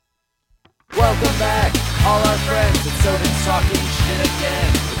Welcome back, all our friends. It's Odin's talking shit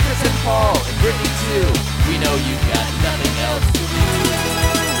again. With Chris and Paul and Brittany too. We know you've got nothing else to do.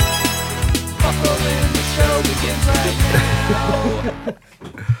 Buckle in, the show begins right now.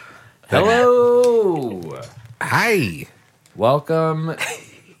 Hello. Hi. Welcome.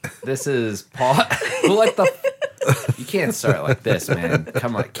 This is Paul. What the? You can't start like this, man.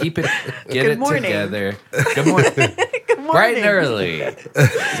 Come on, keep it. Get Good it morning. together. Good morning. Good morning. Bright and early.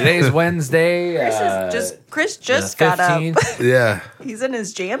 Today's Wednesday. Chris just got up. 15th. Yeah. He's in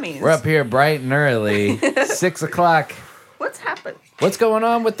his jammies. We're up here bright and early. 6 o'clock. What's happened? What's going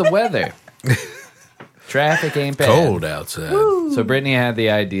on with the weather? Traffic ain't bad. Cold outside. So Brittany had the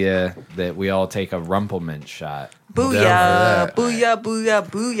idea that we all take a Rumplemint shot Booyah! that. Booyah! Booyah!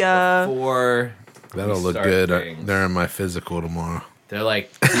 Booyah! before That'll we look start good things. during my physical tomorrow. They're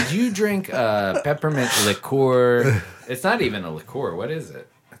like, did you drink peppermint liqueur? It's not even a liqueur. What is it?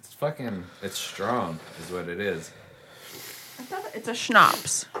 It's strong is what it is. I thought it's a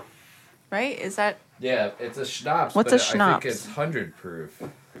schnapps, right? Is that? Yeah, it's a schnapps. What's but a schnapps? I think it's 100 proof.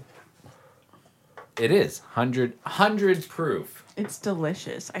 It is 100 proof. It's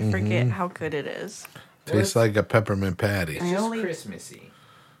delicious. I forget how good it is. Tastes like a peppermint patty. It's just Christmassy.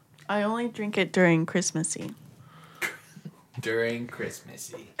 I only drink it during Christmassy. During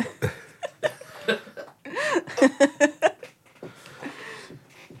Christmassy.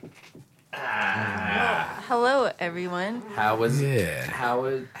 Hello, everyone. How's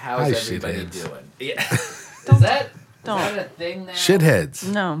Hi, everybody shitheads. doing? Yeah. Is that a thing now?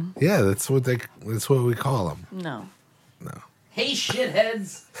 Shitheads. No, Yeah, that's what we call them. no. Hey,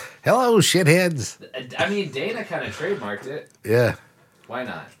 shitheads. Hello, shitheads. I mean, Dana kind of trademarked it. Yeah. Why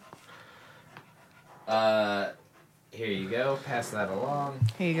not? Here you go. Pass that along.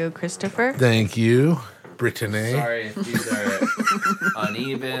 Here you go, Christopher. Thank you, Brittany. Sorry if these are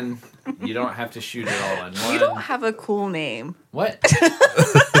uneven. You don't have to shoot it all in one. You don't have a cool name. What?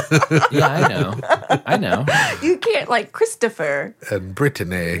 Yeah, I know. You can't like Christopher. And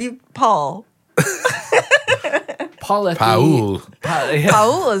Brittany. You Paul. Paul. Paul. Yeah.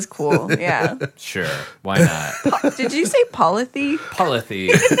 Paul is cool. Yeah. Sure. Why not? Did you say Polythy? Polythy.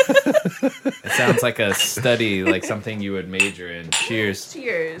 It sounds like a study, like something you would major in. Cheers.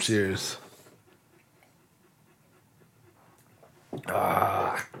 Cheers. Cheers.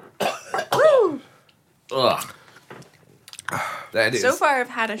 Woo! Ugh. That is. So far, I've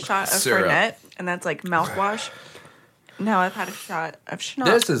had a shot of Syrup. Fernet, and that's like mouthwash. Now I've had a shot of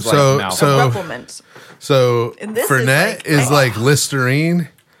schnapps. This is like So- mouth. so- Rumplemint. So, And this is Fernet like- is like Listerine.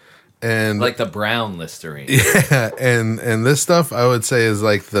 And like the brown Listerine. yeah, and this stuff I would say is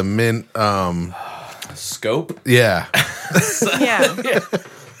like the mint. Scope. Yeah, Yeah.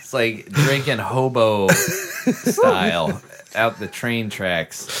 It's like drinking hobo style out the train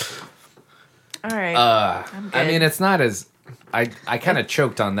tracks. All right. I'm good. I mean, it's not as. I kind of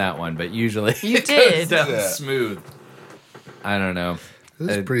choked on that one, but usually You it did. goes down Yeah. smooth. I don't know.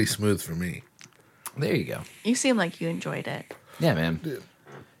 this is pretty smooth for me. There you go. You seem like you enjoyed it. Yeah, man.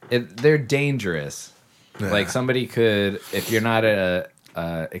 They're dangerous. Yeah. Like somebody could, if you're not a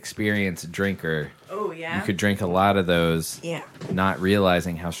experienced drinker, Oh yeah. you could drink a lot of those, Yeah. not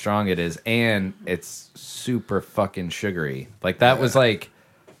realizing how strong it is, and it's super fucking sugary. Like that was like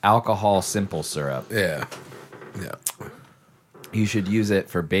alcohol simple syrup. Yeah, yeah. You should use it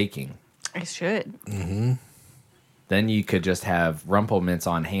for baking. I should. Then you could just have Rumplemints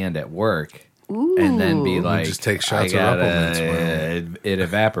on hand at work. Ooh. And then be like, just take shots I of gotta- Rumplemints, it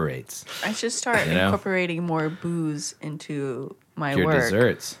evaporates. I should start You know? incorporating more booze into my Your work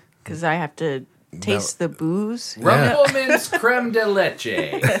desserts. because I have to taste the booze. Yeah. Rumplemints creme de leche.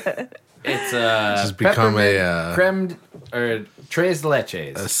 It's Just become a, peppermint creme or tres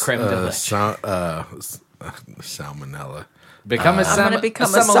leches. Creme de leche. Salmonella. Become a I'm gonna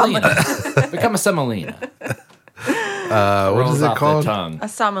become a semolina. Become a semolina. What Rolls is it off called? The tongue. A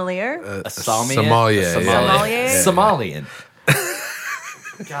sommelier. A sommelier. sommelier, yeah. Somalian.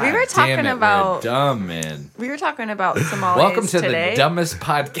 God We were talking damn it, about- we're dumb, man. We were talking about sommeliers Welcome to today. the dumbest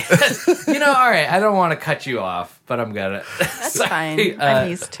podcast. All right, I don't want to cut you off, but I'm gonna. That's Sorry. fine. I'm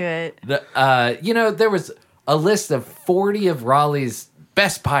used to it. There was a list of 40 of Raleigh's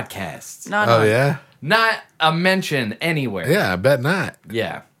best podcasts. No, Oh yeah, Not a mention anywhere. yeah. I bet not.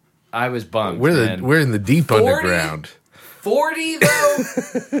 Yeah. I was bummed. We're in the deep 40? underground. 40 though?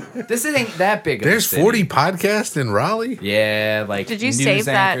 This ain't that big of There's a city. 40 podcasts in Raleigh. Yeah, like Did you news save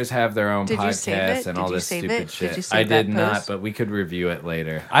that? anchors have their own Did you save podcasts it? and Did all you this save stupid it? shit. Did you save I that did not, post? but we could review it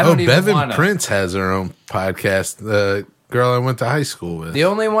later. I Oh, don't even Bevan want to. Prince has her own podcast. The girl I went to high school with. The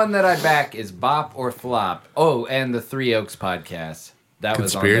only one that I back is Bop or Flop. Oh, and the Three Oaks podcast. That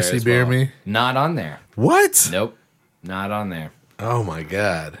was on there Conspiracy as Beer well. Me? Not on there. What? Nope. Not on there. Oh my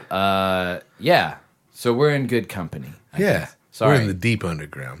god. Yeah. So we're in good company. I Yeah. guess. Sorry. We're in the deep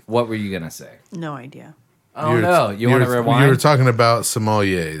underground. What were you going to say? No idea. Oh, no. You want to rewind? You were talking about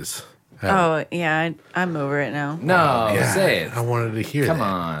sommeliers. Oh yeah, I'm over it now. No, Yeah, say it. I wanted to hear Come that.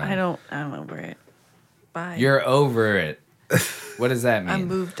 on. I'm over it. Bye. You're over it. What does that mean? I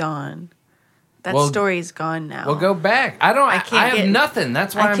moved on. That Well, story's gone now. Well, go back. I can't have get- nothing.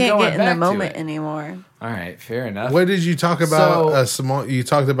 That's why I I'm can't going get in back the moment to it. anymore. All right, fair enough. What did you talk about? So- You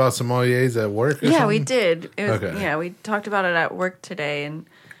talked about sommeliers at work? Or Yeah, something? we did. It was, Okay. Yeah, we talked about it at work today, and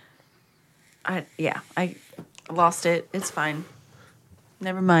I lost it. It's fine.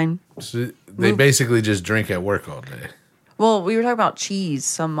 Never mind. So they basically just drink at work all day. Well, we were talking about cheese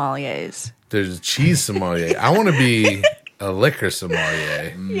sommeliers. There's a cheese sommelier. I want to be a liquor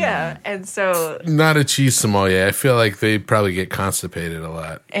sommelier, Yeah, and so not a cheese sommelier. I feel like they probably get constipated a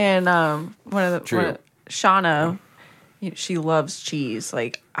lot. and one True. of Shauna, she loves cheese.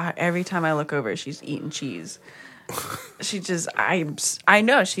 Like every time I look over, she's eating cheese. She just I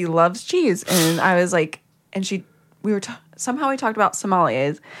know she loves cheese, and I was like, and somehow we talked about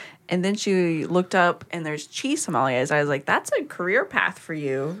sommeliers, and then she looked up and there's cheese sommeliers. I was like, that's a career path for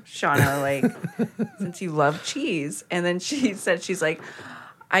you, Shauna. Like since you love cheese, and then she said she's like,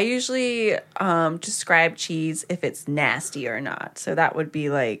 I usually describe cheese if it's nasty or not. So that would be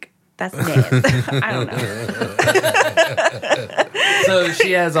like. That's nasty. I don't know. So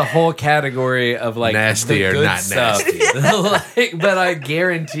she has a whole category of like Nasty the or good not stuff. Like, but I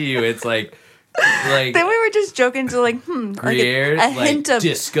guarantee you, it's like Then we were just joking to like, Gruyere, like a hint of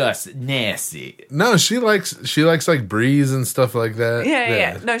disgust, nasty. No, she likes like Breeze and stuff like that.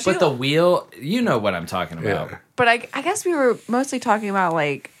 yeah. No, she. But the wheel, you know what I'm talking about. Yeah. But I guess we were mostly talking about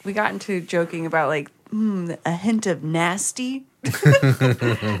like we got into joking about like a hint of nasty.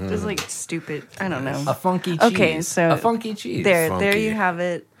 Just like stupid. I don't know. A funky cheese. Okay, so a funky cheese. There Funky. you have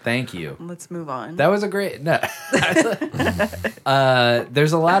it. Thank you. Let's move on. That was a great. No.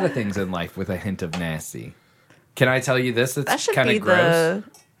 There's a lot of things in life with a hint of nasty. Can I tell you this? that It's should kind be of gross.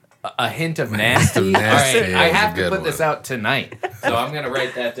 A hint of nasty. nasty All right, I is a have to good put this one. out tonight, so I'm gonna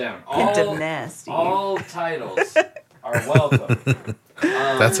write that down. hint of nasty. All titles are welcome.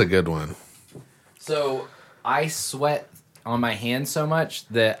 That's a good one. So I sweat on my hands so much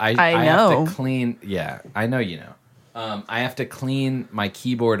that I know. have to clean. Yeah, I know you know. I have to clean my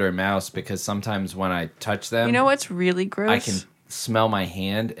keyboard or mouse because sometimes when I touch them, You know what's really gross? I can smell my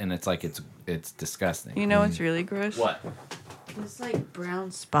hand and it's like it's disgusting. You know what's really gross? What? This like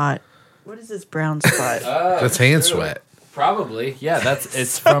brown spot. What is this brown spot? That's hand sweat. Probably. Yeah,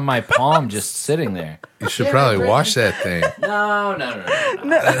 it's from my palm just sitting there. You should probably wash that thing. No.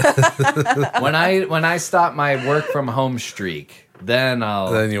 When I stop my work from home streak, then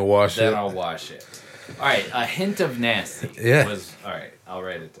Then you wash it. I'll wash it. All right, a hint of nasty. Yeah. Was all right. I'll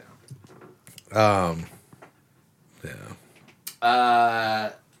write it down. Yeah.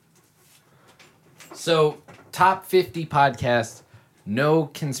 So top 50 podcast, no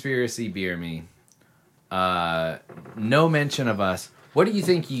conspiracy beer me, no mention of us. What do you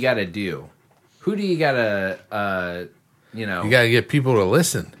think you got to do? Who do you got to, You got to get people to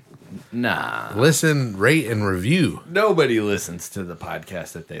listen. Nah. Listen, rate, and review. Nobody listens to the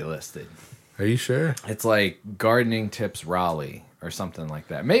podcast that they listed. Are you sure? It's like Gardening Tips Raleigh or something like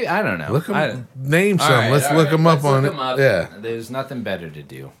that. Maybe, I don't know. Look 'em, I- name some. All right, Let's all look right, them up let's on look it. 'em up. Yeah. There's nothing better to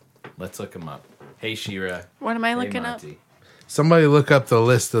do. Let's look them up. Hey, Shira. What am I Hey, looking up? Monty. Somebody look up the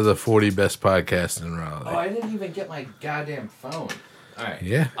list of the 40 best podcasts in Raleigh. Oh, I didn't even get my goddamn phone. All right.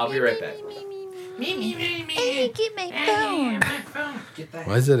 Yeah. I'll be right back. Hey, get my phone. Get that.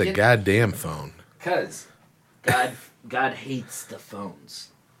 Why is it a goddamn phone? Because God hates the phones.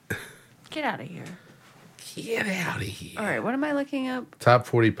 Get out of here. Get out of here. All right, what am I looking up? Top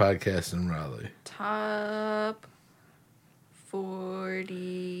 40 podcasts in Raleigh. Top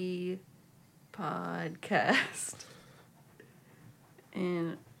 40 podcast.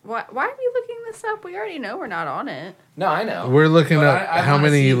 And why are we looking this up? We already know we're not on it. No, I know. We're looking But up I how wanna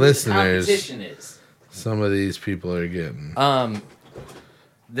many see who the listeners competition is. some of these people are getting.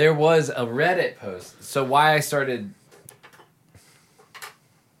 There was a Reddit post. So why I started...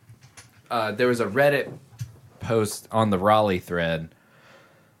 there was a Reddit post on the Raleigh thread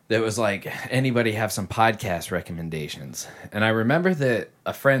that was like, anybody have some podcast recommendations? And I remember that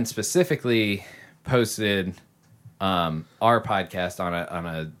a friend specifically posted our podcast on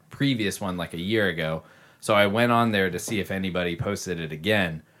a previous one like a year ago. So I went on there to see if anybody posted it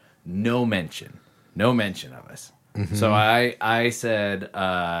again. No mention of us. So I said,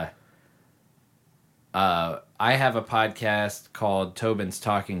 I I have a podcast called Tobin's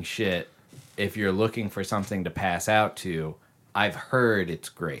Talking Shit. If you're looking for something to pass out to, I've heard it's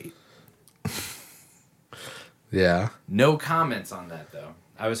great. Yeah. No comments on that, though.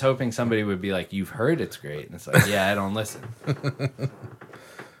 I was hoping somebody would be like, you've heard it's great. And it's like, yeah, I don't listen.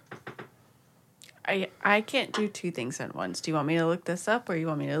 I can't do two things at once. Do you want me to look this up or you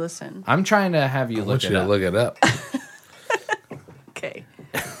want me to listen? I'm trying to have you I look want it you to up. look it up. Okay.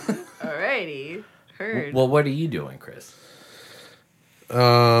 Alrighty. Heard. Well, what are you doing, Chris?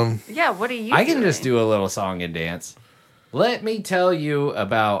 Yeah, what are you I can doing? just do a little song and dance. Let me tell you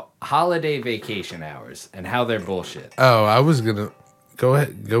about holiday vacation hours and how they're bullshit. Oh, I was gonna go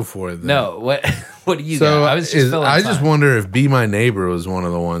ahead, go for it. Then. No, what do you So got? I was just filling I just time. wonder if "Be My Neighbor" was one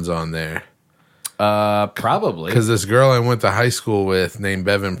of the ones on there. Probably. Because this girl I went to high school with named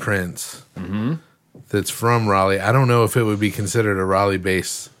Bevan Prince, that's from Raleigh. I don't know if it would be considered a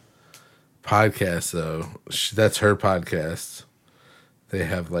Raleigh-based podcast, though. That's her podcast. They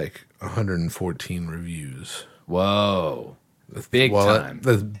have like 114 reviews. Whoa. Big time.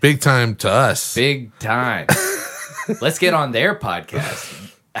 That's big time to us. Big time. Let's get on their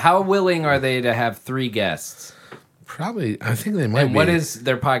podcast. How willing are they to have 3 guests? Probably, I think they might And be. what is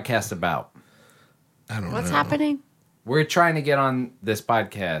their podcast about? I don't know. What's happening? We're trying to get on this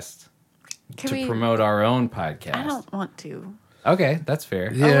podcast Can to we promote our own podcast. I don't want to. Okay, that's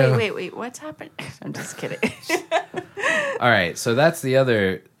fair. Yeah. Oh wait. What's happening? I'm just kidding. All right, so that's the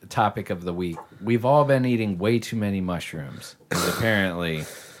other topic of the week. We've all been eating way too many mushrooms. And apparently,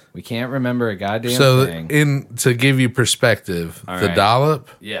 we can't remember a goddamn So, thing. to give you perspective, All the right. dollop,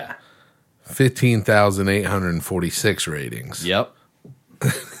 Yeah. 15,846 ratings. Yep.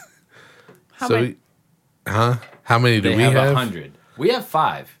 How So, many? How many do They we have have? 100. We have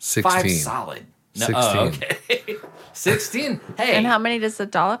 5. 16. 5 solid. No, 16. Oh, okay. 16. Hey, And how many does the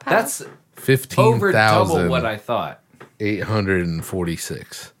dollop have? that's over double what I thought.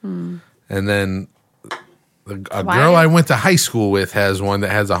 15,846. And then a Why? girl I went to high school with has one that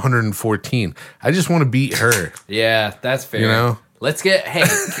has 114. I just want to beat her. Yeah, that's fair. You know? Let's get. Hey,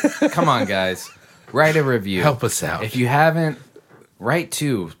 come on, guys. Write a review. Help us out. If you haven't, write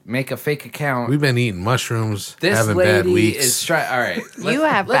 2. Make a fake account. We've been eating mushrooms, This having lady bad weeks. is trying. All right, you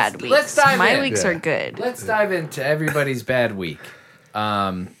have bad weeks. Let's dive My in. weeks Yeah. are good. Let's dive into everybody's bad week.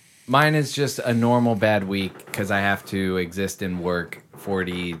 Mine is just a normal bad week because I have to exist and work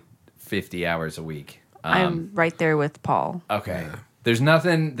 40, 50 hours a week. I'm right there with Paul. Okay. There's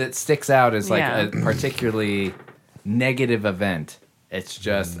nothing that sticks out as like Yeah. a particularly negative event. It's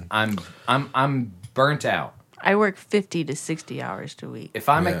just I'm burnt out. I work 50 to 60 hours a week. If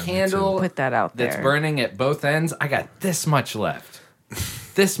I'm Yeah, a me candle Put that out there. that's burning at both ends, I got this much left.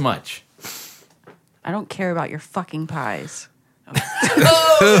 This much. I don't care about your fucking pies.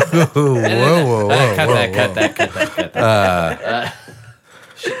 whoa. Cut that.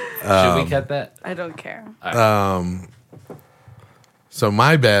 Should we cut that? I don't care. So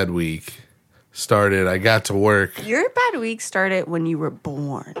my bad week started. I got to work. Your bad week started when you were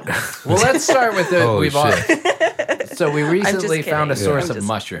born. Well, let's start with the Holy we've all, shit. So we recently kidding. found a source I'm of just-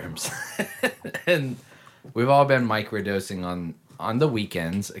 mushrooms, and we've all been microdosing on the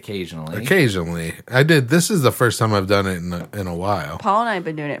weekends occasionally. Occasionally, I did. This is the first time I've done it in a while. Paul and I have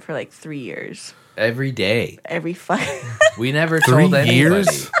been doing it for like 3 years. Every day. Every fucking We never 3 told anybody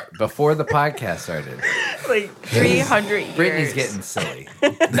years? before the podcast started. like 300 years. Brittany's getting silly.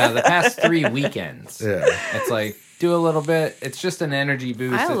 Now the past 3 weekends, Yeah. it's like do a little bit. It's just an energy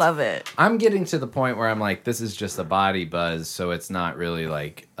boost. I It's- love it. I'm getting to the point where I'm like, this is just a body buzz, so it's not really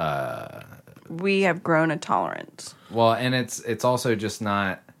like, We have grown a tolerance. well, and it's also just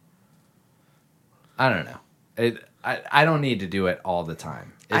not. I don't know. I don't need to do it all the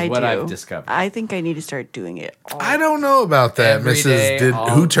time. Is I what do. I've discovered. I think I need to start doing it. I don't know about that, Every Mrs. day,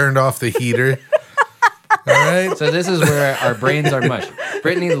 Who turned off the heater? All right. so this is where our brains are mush.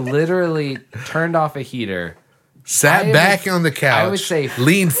 Brittany literally turned off a heater. Sat I would- back on the couch. I would say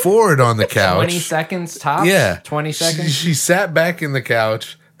leaned forward on the couch. 20 seconds tops. Yeah. 20 seconds. She sat back in the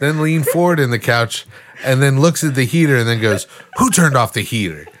couch, then leaned forward in the couch, and then looks at the heater and then goes, "Who turned off the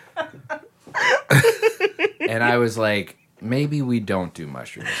heater?" And I was like, maybe we don't do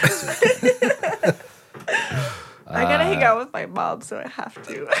mushrooms this weekend. I gotta hang out with my mom, so I have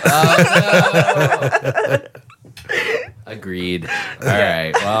to. Agreed. All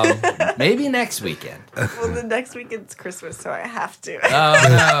right. Well, maybe next weekend. Well, the next weekend's Christmas, so I have to.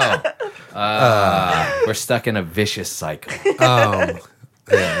 Oh no. We're stuck in a vicious cycle. Yeah.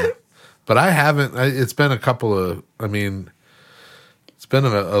 But I haven't. It's been a couple of. I mean, it's been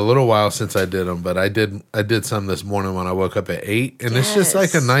a little while since I did them. But I did some this morning when I woke up at 8, and it's just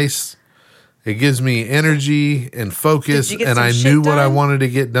like a Yes. nice. It gives me energy and focus, Did you get and some I shit knew what I done? wanted to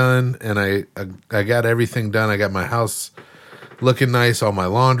get done, and I got everything done. I got my house looking nice, all my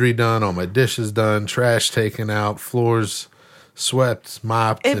laundry done, all my dishes done, trash taken out, floors swept,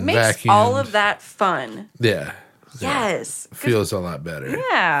 mopped, It and makes vacuumed. all of that fun. Yeah. Yes. Feels a lot better.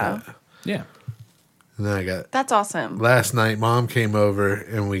 Yeah. Yeah. And then I got That's awesome. last night. Mom came over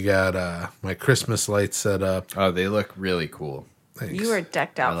and we got my Christmas lights set up. Oh, they look really cool. Thanks. You were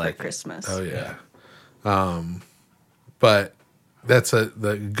decked out like it. for Christmas. Oh yeah. But that's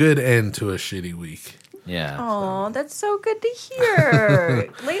the good end to a shitty week. Yeah. Oh, that's so good to hear.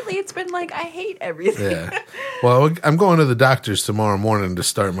 Lately, it's been like I hate everything. Yeah. Well, I'm going to the doctor's tomorrow morning to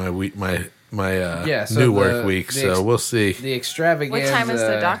start my week, my So new work week. the So we'll see. The extravaganza What time is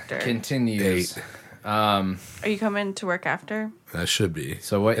the doctor? continues. 8. Are you coming to work after? That should be.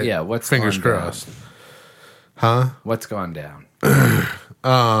 So what? Yeah. What's Fingers gone down? crossed. Huh? What's gone down?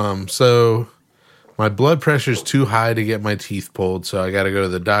 So my blood pressure's too high to get my teeth pulled, so I got to go to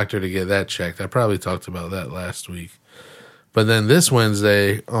the doctor to get that checked. I probably talked about that last week. But then this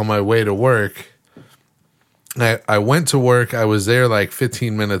Wednesday, on my way to work, I went to work. I was there like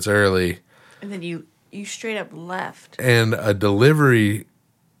 15 minutes early, And then you straight up left. and a delivery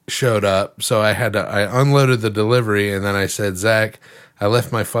showed up. So I unloaded the delivery, and then I said, Zach, I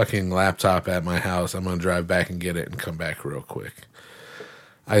left my fucking laptop at my house. I'm going to drive back and get it and come back real quick.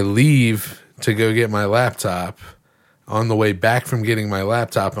 I leave to go get my laptop. On the way back from getting my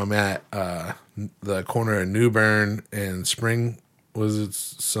laptop, I'm at the corner of New Bern and Spring. Was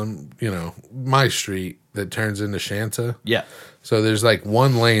it my street that turns into Shanta? Yeah. So there's like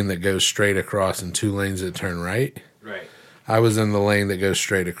one lane that goes straight across and 2 lanes that turn right. Right. I was in the lane that goes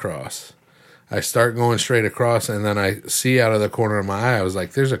straight across. I start going straight across, and then I see out of the corner of my eye, I was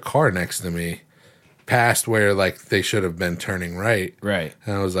like, there's a car next to me, past where like they should have been turning right. Right.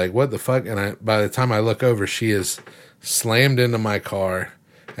 And I was like, what the fuck? And by the time I look over, she is slammed into my car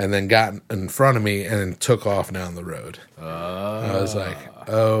and then got in front of me and then took off down the road. I was like,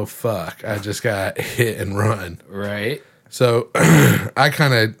 oh fuck, I just got hit and run. Right. So I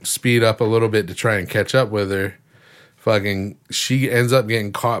kind of speed up a little bit to try and catch up with her. She ends up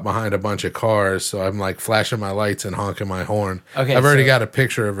getting caught behind a bunch of cars, so I'm like flashing my lights and honking my horn. Okay, I've already so- got a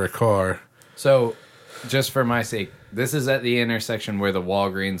picture of her car. So, just for my sake, this is at the intersection where the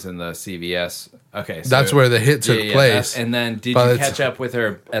Walgreens and the CVS. Okay, so That's where the hit took place. And then, did By you the catch up with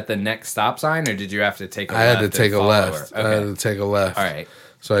her at the next stop sign, or did you have to take a I left? had to take and a follow left. her? I had Okay. to take a left. All right.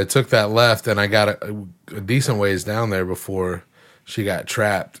 So I took that left, and I got a decent ways down there before she got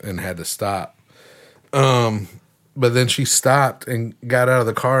trapped and had to stop. But then she stopped and got out of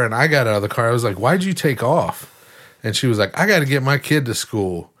the car, and I got out of the car. I was like, why'd you take off? And she was like, I got to get my kid to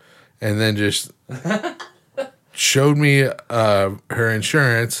school. And then just showed me her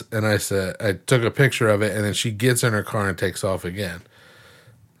insurance, and I took a picture of it, and then she gets in her car and takes off again.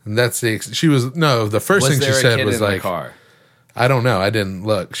 And that's the first Was thing there she a said kid was in the like, car? I don't know. I didn't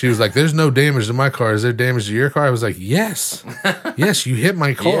look. She was like, there's no damage to my car. Is there damage to your car? I was like, yes. Yes, you hit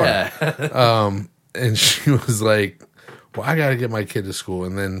my car. Yeah. And she was like, well, I got to get my kid to school.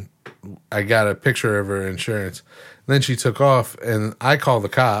 And then I got a picture of her insurance. And then she took off, and I called the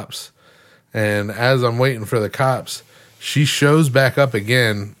cops. And as I'm waiting for the cops, she shows back up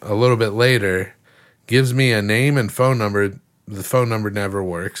again a little bit later, gives me a name and phone number. The phone number never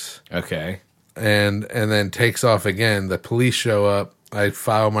works. Okay. And then takes off again. The police show up. I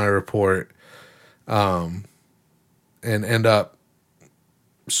file my report, and end up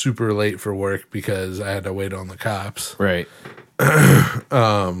super late for work because I had to wait on the cops. Right.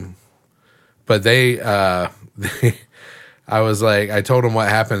 But I was like, I told him what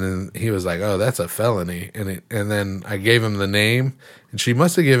happened, and he was like, "Oh, that's a felony." And then I gave him the name, and she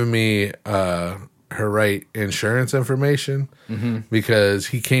must have given me her right insurance information because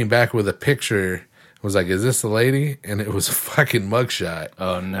he came back with a picture. Was like, "Is this the lady?" And it was a fucking mugshot.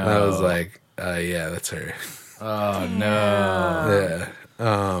 Oh no. And I was like, "Yeah, that's her." Oh no.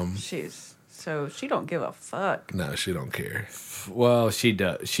 Yeah. She don't give a fuck. No, she don't care. Well, she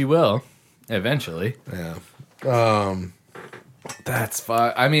does. She will eventually. Yeah. That's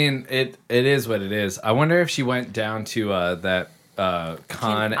fine. I mean, it is what it is. I wonder if she went down to that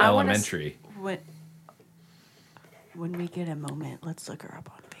Con Elementary. When we get a moment, let's look her up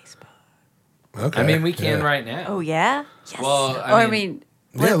on Facebook. Okay. I mean, we can Yeah. right now. Oh yeah. Yes. Well, I mean,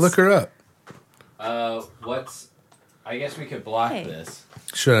 Yeah, look her up. What's? I guess we could block Hey. this.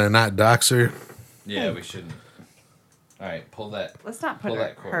 Should I not dox her? Yeah, we shouldn't. All right, pull that. Let's not put Pull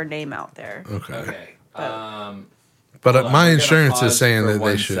that cord. her name out there. Okay. Okay. But- But Hold on, my we're gonna insurance pause is saying for that they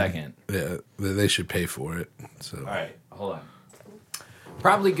 1 should. second. Yeah, that they should pay for it. So All right, hold on.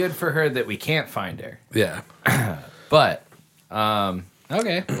 Probably good for her that we can't find her. Yeah. But,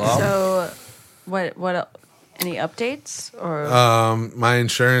 okay. Well, So, what? Any updates or? My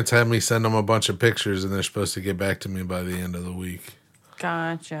insurance had me send them a bunch of pictures, and they're supposed to get back to me by the end of the week.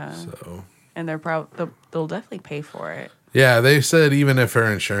 Gotcha. So And they'll definitely pay for it. yeah, they said even if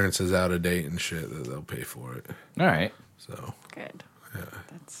her insurance is out of date and shit, that they'll pay for it. all right. So Good. Yeah.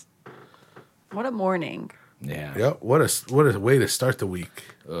 That's what a morning. Yeah. yep, what a way to start the week.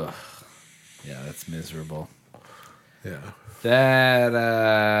 Ugh. Yeah, that's miserable. Yeah.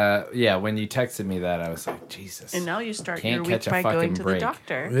 That, yeah, when you texted me that, I was like, Jesus. And now you start Can't your week catch a by going fucking to break. the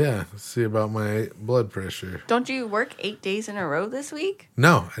doctor. Yeah. See about my blood pressure. Don't you work 8 days in a row this week?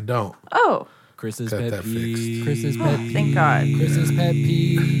 No, I don't. Oh, Chris's Got pet that peeve. fixed. Chris's oh pet peeve. thank God. Chris's pet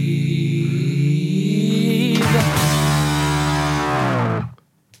peeve.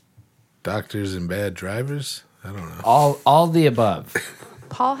 Doctors and bad drivers? I don't know. All the above.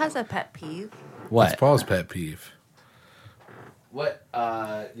 Paul has a pet peeve. What? That's Paul's pet peeve. What?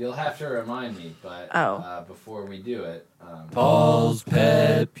 You'll have to remind me, but before we do it, Paul's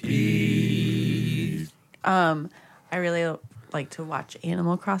pet peeve. I really like to watch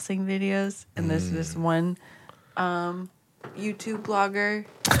Animal Crossing videos, and there's this one YouTube blogger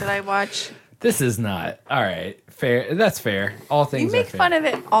that I watch. this is not all right. Fair. That's fair. All things. You make are fair. fun of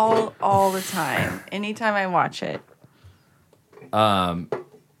it all the time. Anytime I watch it.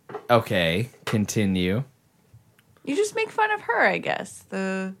 Okay, continue. You just make fun of her, I guess.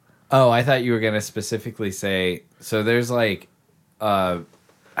 Oh, I thought you were gonna specifically say. So there's like, I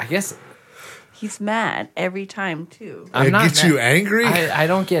guess He's mad every time too. I'm It not gets mad- you angry? I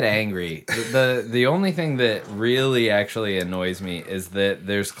don't get angry. The only thing that really actually annoys me is that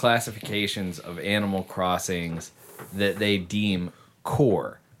there's classifications of Animal Crossings that they deem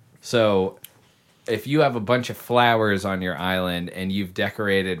core. So if you have a bunch of flowers on your island and you've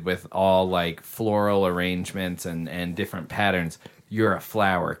decorated with all like floral arrangements and different patterns, you're a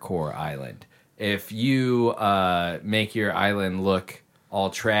flower core island. If you make your island look all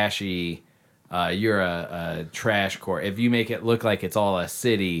trashy, you're a trash core. If you make it look like it's all a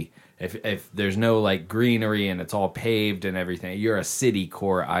city, if there's no like greenery and it's all paved and everything, you're a city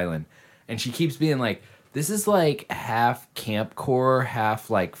core island. And she keeps being like, this is like half camp core, half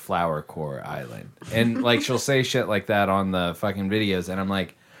like flower core island. And like she'll say shit like that on the fucking videos, and I'm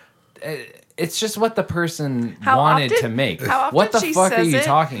like, it's just what the person wanted to make. how often What the she fuck are says you it?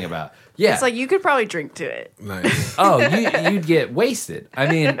 talking about? Yeah. It's like you could probably drink to it. Nice. Oh, you'd get wasted. I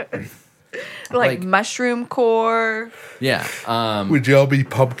mean, Like mushroom core. yeah. Would y'all be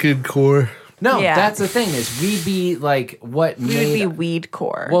pumpkin core? No, Yeah. that's the thing is we'd be like what We would made be weed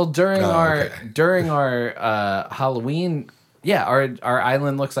core. well during okay. our Halloween. Yeah, our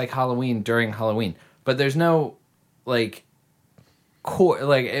island looks like Halloween during Halloween, but there's no like core.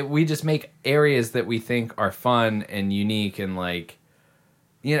 Like we just make areas that we think are fun and unique and like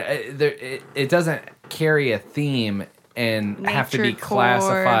it doesn't carry a theme and have to be Nature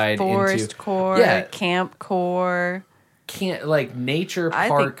classified core, forest into core, Yeah. camp core. can't like nature I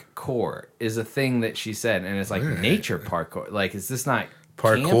park core is a thing that she said, and it's like nature park core. Like, is this not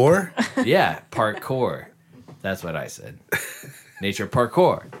camp? Parkour? Yeah, parkour. That's what I said. Nature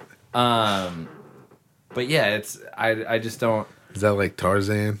parkour. But yeah, it's I just don't. Is that like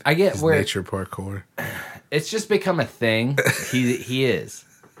Tarzan? I get Is where- nature parkour. It's just become a thing. He is.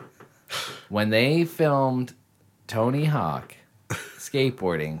 When they filmed Tony Hawk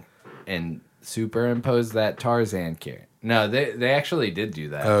skateboarding and superimposed that Tarzan character. No, they actually did do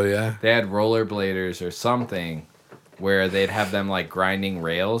that. Oh yeah. They had rollerbladers or something where they'd have them like grinding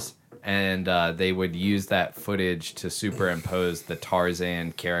rails, and they would use that footage to superimpose the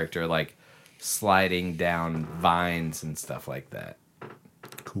Tarzan character like sliding down vines and stuff like that.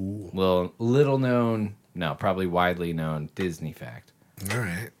 Cool. Little known, no, probably widely known Disney fact. All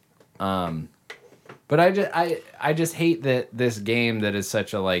right. But I just hate that this game that is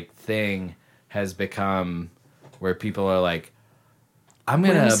such a like thing has become where people are like, I'm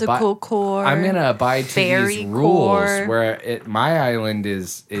gonna Whimsical core. I'm gonna abide to fairy these rules core, where my island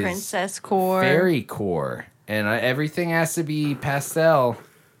is princess core. fairy core, and everything has to be pastel,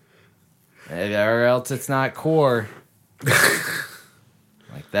 or else it's not core.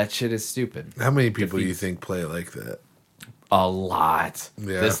 Like that shit is stupid. How many people do you Defeats. think play it like that? A lot.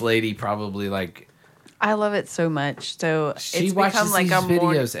 Yeah. This lady probably like I love it so much. So she it's watches become like these a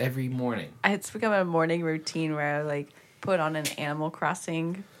videos every morning. It's become a morning routine where I like put on an Animal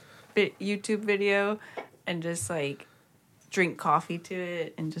Crossing YouTube video and just like drink coffee to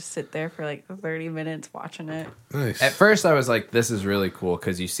it and just sit there for like 30 minutes watching it. Nice. At first, I was like, "This is really cool"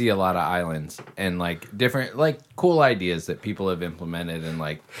 because you see a lot of islands and like different, like cool ideas that people have implemented and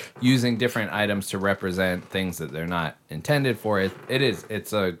like using different items to represent things that they're not intended for.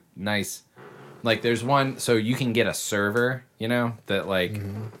 It's a nice, like there's one, so you can get a server, you know, that like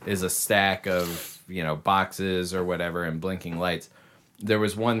is a stack of boxes or whatever and blinking lights. There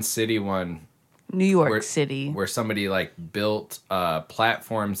was one city one. New York City. Where somebody like built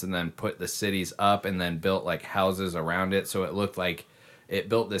platforms and then put the cities up and then built like houses around it. So it looked like it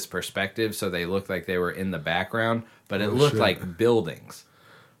built this perspective. So they looked like they were in the background, but it looked like buildings.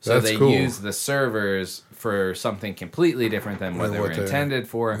 So That's they cool. used the servers for something completely different than what they were intended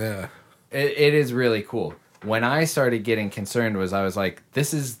for. Yeah. It is really cool. When I started getting concerned I was like,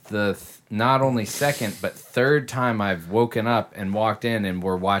 this is the not only second, but third time I've woken up and walked in and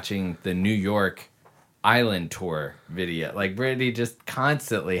we're watching the New York Island tour video. Like, Brittany just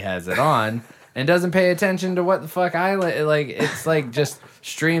constantly has it on and doesn't pay attention to what the fuck island, like, it's like, just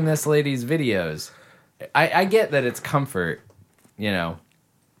stream this lady's videos. I get that it's comfort,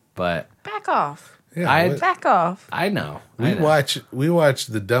 but Back off. Yeah. Back off. I know. We watch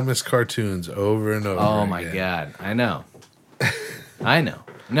the dumbest cartoons over and over. Oh my again. God. I know. I know.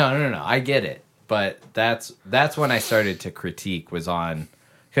 No. I get it. But that's when I started to critique was on,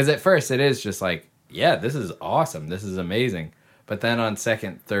 because at first it is just like, yeah, this is awesome. This is amazing. But then on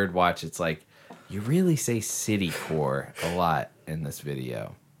second, third watch, it's like, you really say city core a lot in this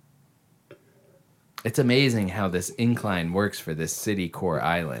video. It's amazing how this incline works for this city core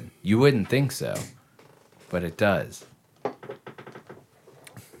island. You wouldn't think so, but it does.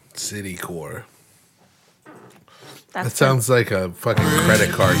 City Core. That's That sounds like a fucking credit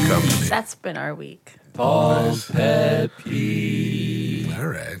card company. That's been our week. Paul's pet peeve. All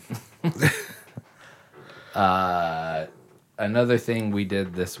right. Another thing we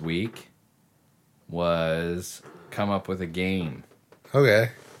did this week was come up with a game. Okay.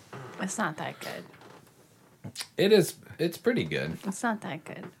 It's not that good. It's pretty good. It's not that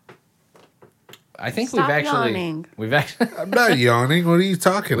good. I think Stop we've yawning. I'm not yawning. What are you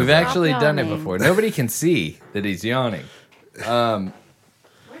talking we've about? actually done it yawning. before. Nobody can see that he's yawning. Where's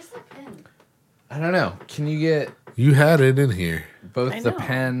the pen? I don't know. Can you get You had it in here. both I the know.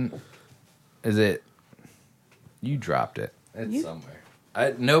 pen? Is it? You dropped it. It's You-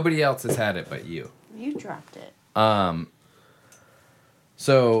 somewhere. Nobody else has had it but you. You dropped it.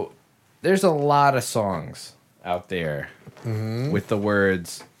 So there's a lot of songs out there with the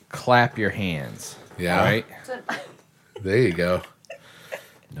words "clap your hands." Yeah. Right. There you go.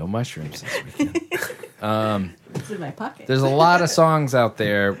 No mushrooms this weekend. It's in my pocket. There's a lot of songs out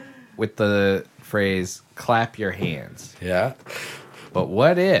there with the phrase "clap your hands." Yeah. But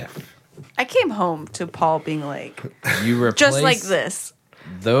what if I came home to Paul being like, you replace just like this.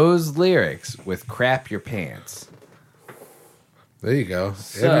 those lyrics with "crap your pants"? There you go.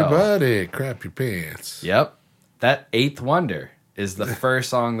 So- Everybody, crap your pants. Yep. That Eighth Wonder is the first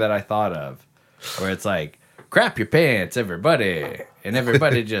song that I thought of, where it's like, crap your pants, everybody. And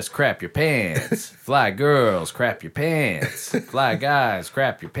everybody just crap your pants. Fly girls, crap your pants. Fly guys,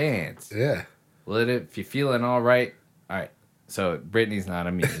 crap your pants. Yeah. Well, if you're feeling all right. So Brittany's not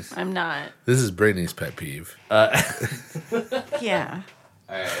amused. I'm not. This is Brittany's pet peeve. Yeah.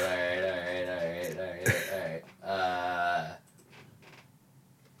 All right.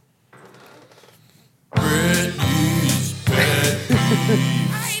 I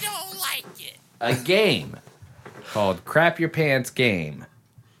don't like it. A game called Crap Your Pants Game.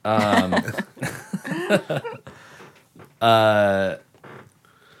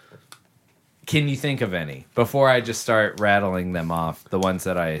 Can you think of any before I just start rattling them off? The ones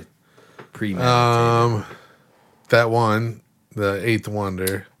that I premeditated. That one, the Eighth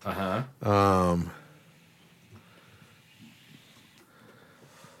Wonder. I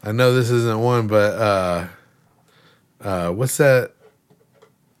know this isn't one, but what's that?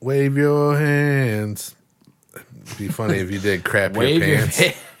 Wave your hands. It'd be funny if you did crap Wave your your pants.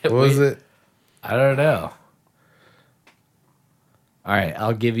 hand- What was it? I don't know. All right,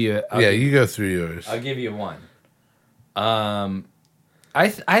 I'll give you. You go through yours. I'll give you one. I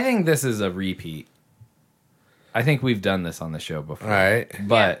think this is a repeat. I think we've done this on the show before. All right.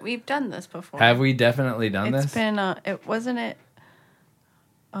 But Yeah, we've done this before. have we definitely done It's this? been, it wasn't it.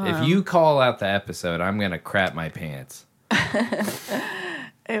 If you call out the episode, I'm gonna crap my pants.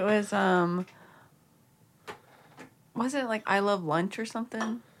 It was, was it like I Love Lunch or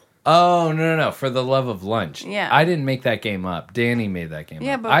something? Oh no! For the love of lunch. Yeah. I didn't make that game up. Danny made that game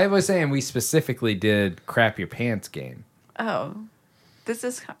Yeah, up. but- I was saying we specifically did crap your pants game. Oh. This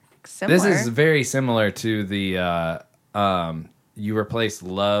is similar. This is very similar to the you replaced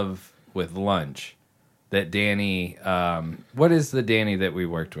love with lunch. That Danny, what is the Danny that we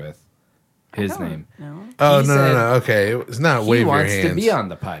worked with? His name. No. Oh, He no. said Okay. It's not He wave your wants hands. to be on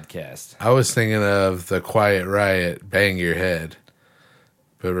the podcast. I was thinking of the Quiet Riot, bang your head.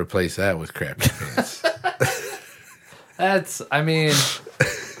 But replace that with crap your pants. I mean,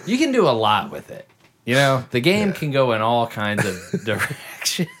 you can do a lot with it. You know, the game can go in all kinds of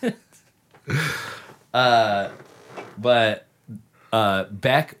directions. But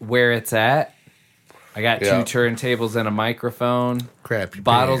Beck, where it's at, I got Yeah. 2 turntables and a microphone, Crap your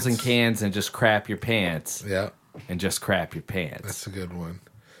bottles pants. and cans, and just crap your pants. Yeah, And just crap your pants. that's a good one.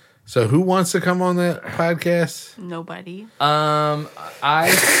 So who wants to come on that podcast? Nobody. I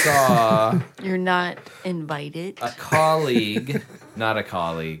saw You're not invited. a colleague, not a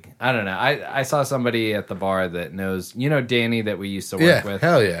colleague. I don't know. I saw somebody at the bar that knows, Danny that we used to work Yeah, with.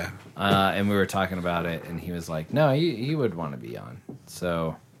 hell yeah. And we were talking about it, and he was like, no, he would want to be on.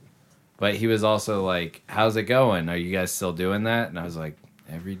 So, but he was also like, how's it going? Are you guys still doing that? And I was like,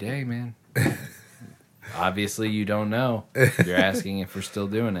 every day, man. Obviously, you don't know. You're asking if we're still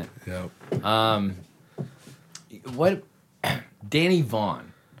doing it. Yep. What? Danny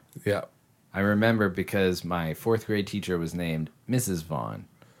Vaughn. Yeah. I remember because my 4th grade teacher was named Mrs. Vaughn.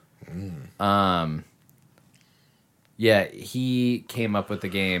 Yeah, he came up with the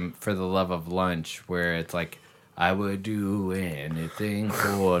game For the Love of Lunch, where it's like, I would do anything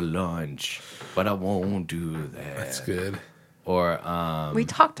for lunch, but I won't do that. That's good. Or, We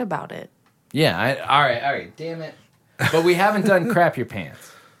talked about it. yeah, all right, damn it. But we haven't done Crap Your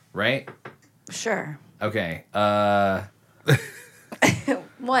Pants, right? Sure. Okay,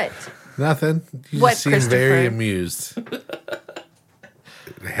 What? Nothing. You What, just seem very Christopher? amused.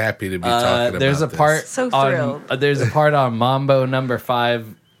 Happy to be talking about there's a this. part So on, thrilled. there's a part on Mambo number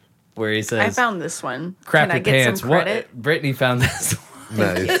 5 where he says, I found this one. crap Can I your get pants. some credit? What? Brittany found this one.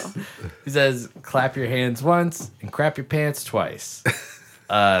 Nice. He says, clap your hands once and crap your pants twice.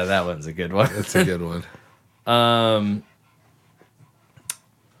 That one's a good one. That's a good one.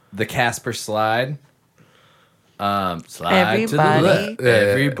 The Casper slide. Slide to the Everybody. left. Yeah,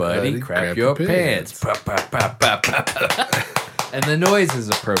 Everybody crap your pants. Pa, pa, pa, pa, pa, pa. And the noise is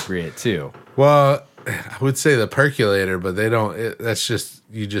appropriate too. Well, I would say the percolator, but they don't. That's just,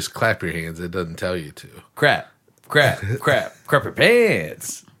 you just clap your hands. It doesn't tell you to. Crap your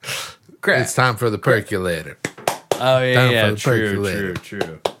pants. Crap. It's time for the percolator. Oh yeah, time yeah, for the true. percolator.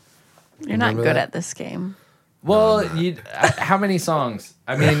 You're not Remember good that? at this game. Well, how many songs?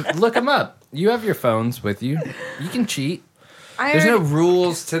 I mean, look them up. You have your phones with you. You can cheat. There's no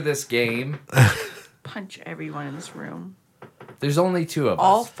rules to this game. punch everyone in this room. There's only 2 of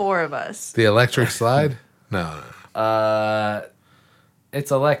All us. 4 of us. The electric slide? No.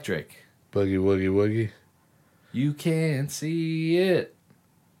 It's electric. Boogie, woogie, woogie. You can't see it.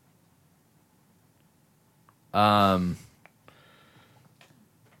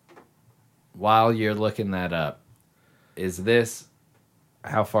 While you're looking that up, is this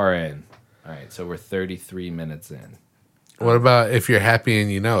how far in? All right, so we're 33 minutes in. What about if you're happy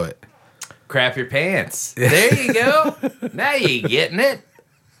and you know it? Crap your pants. There you go. Now you're getting it.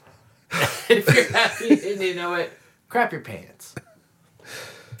 If you're happy and you know it, crap your pants.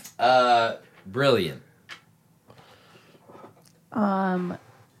 Brilliant.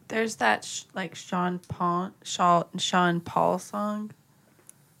 There's that Sean Paul song,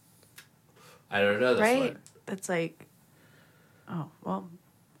 I don't know this right? one. That's like, oh well,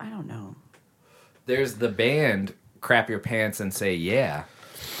 I don't know. There's the band Crap Your Pants and Say Yeah.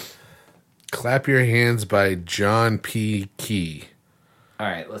 Clap Your Hands by John P. Key. All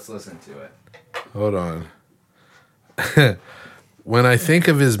right, let's listen to it. Hold on. When I think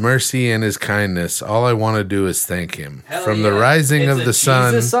of his mercy and his kindness, all I want to do is thank him. Hell From the yeah. rising It's of a the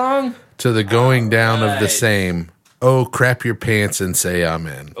sun Jesus song? to the going down of the right. same. Oh, crap your pants and say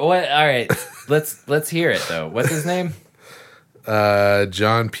amen. What? All right, let's hear it though. What's his name?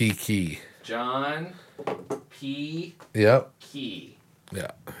 John P. Key. John P. Yep. Key.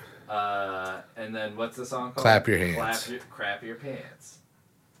 Yeah. And then what's the song called? Clap Your Hands. Crap your pants.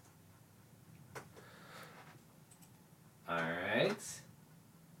 All right.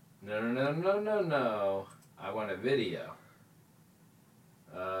 No. I want a video.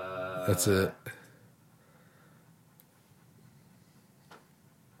 That's it.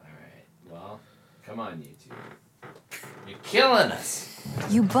 All right. Well, come on, YouTube. You're killing us.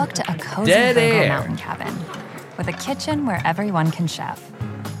 You booked a cozy Dead Virgo air. mountain cabin with a kitchen where everyone can chef.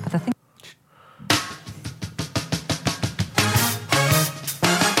 But the thing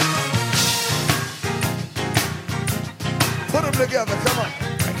Put them together, come on.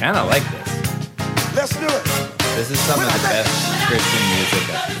 I kind of like this. Let's do it. This is some of the best Christian music.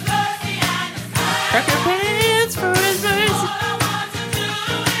 Crack your pants for his mercy.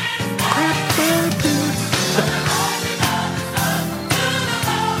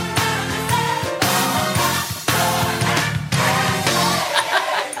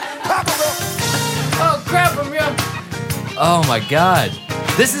 Oh, crap him, yo. Oh my god.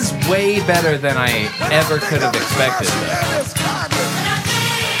 This is way better than I ever could have expected, though.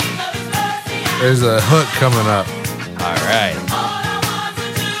 There's a hook coming up. All right.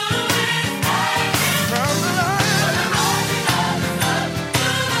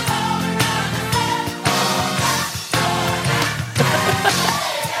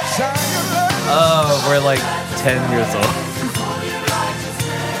 Oh, we're like 10 years old.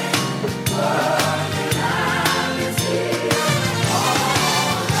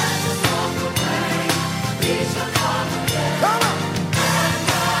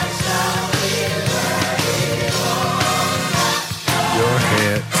 Your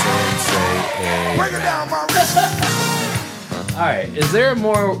hands and say amen. All right. Is there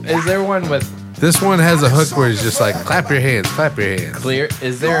one with This one has a hook where he's just like, clap your hands, clap your hands. clear?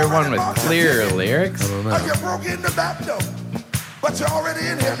 Is there one with clearer lyrics? I don't know. You broke in the back door, but you're already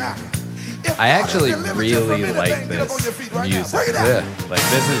in here now. I actually really like this music. Yeah. Like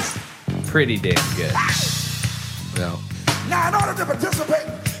this is pretty damn good. No. Now, in order to participate,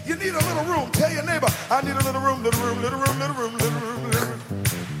 you need a little room. Tell your neighbor, I need a little room, little room, little room, little room, little room, little room.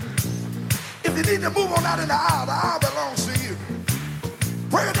 If you need to move on out in the aisle belongs to you.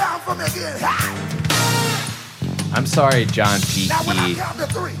 Bring it down for me again. I'm sorry, John P. Now, when I Key, count to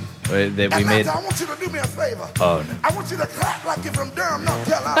three, that we Atlanta, made. I want you to do me a favor. Oh, no. I want you to clap like you're from Durham, North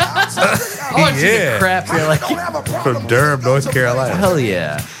Carolina. I want you to Yeah. crap. You're like, From Durham, North Carolina. hell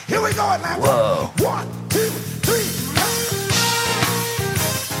yeah. Here we go, Atlanta. Whoa. 1, 2, 3.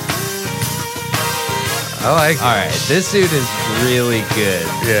 I like it. All right, this dude is really good.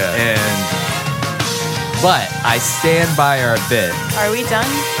 Yeah. But I stand by our bit. Are we done?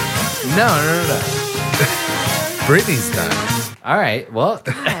 No. Britney's done. All right, well,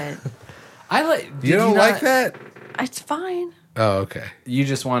 God, I like. You don't like that? it's fine. Oh, okay. You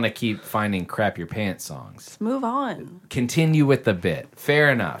just want to keep finding crap your pants songs. Let's move on. Continue with the bit. Fair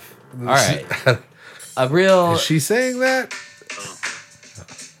enough. All right. A real. Is she saying that?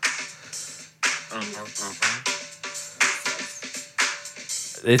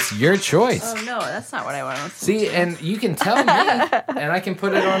 It's your choice. Oh no, that's not what I want to listen See, and you can tell me, and I can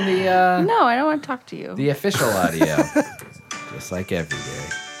put it on the to. No, I don't want to talk to you. the official audio, just like every day.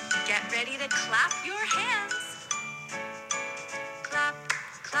 Get ready to clap your hands. Clap,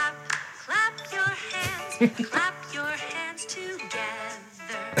 clap, clap your hands. Clap your hands together.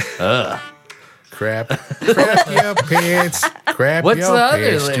 Ugh. Crap your pants. Crap What's your the other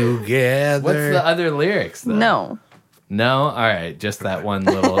pants lyric? together. What's the other lyrics though? No, No? All right, just that one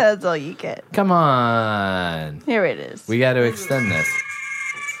little. that's all you get. Come on. Here it is. We got to extend this.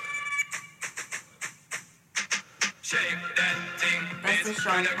 That's the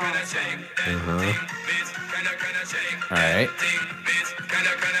Sean Paul. All right.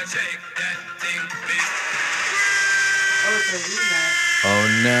 Oh, it's a remix.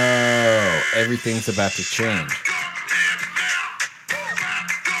 Oh no. Everything's about to change.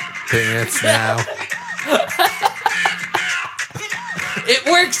 Pants now. It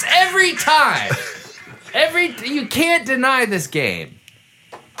works every time. You can't deny this game.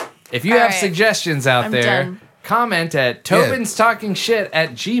 If you All have right. suggestions out I'm there, done. comment at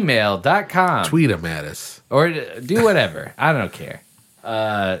tobinstalkingshit@gmail.com. Tweet them at us. Or do whatever. I don't care.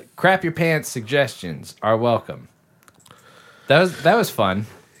 Crap your pants suggestions are welcome. That was fun.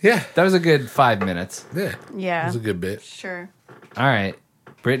 Yeah. That was a good 5 minutes. Yeah. Yeah. It was a good bit. Sure. All right.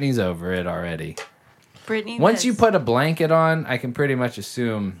 Brittany's over it already. Brittany. Once this. you put a blanket on, I can pretty much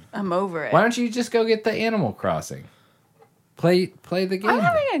assume. I'm over it. Why don't you just go get the Animal Crossing? Play the game. I'm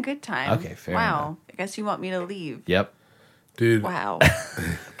having a good time. Okay, fair Wow. enough. I guess you want me to leave. Yep. Dude. Wow.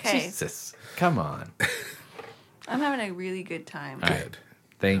 Okay. Jesus. Come on. I'm having a really good time. All right.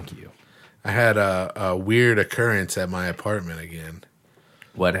 Thank you. I had a weird occurrence at my apartment again.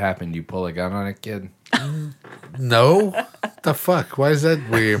 What happened? You pull a gun on a kid? No? The fuck? Why is that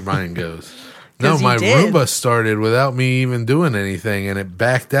where your mind goes? No, 'Cause you my did. Roomba started without me even doing anything, and it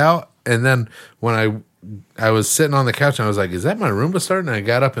backed out. And then when I was sitting on the couch, and I was like, is that my Roomba starting? And I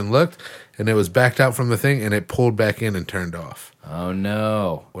got up and looked, and it was backed out from the thing, and it pulled back in and turned off Oh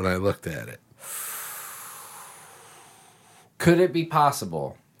no. when I looked at it. Could it be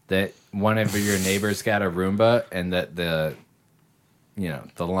possible that one of your neighbors got a Roomba and that the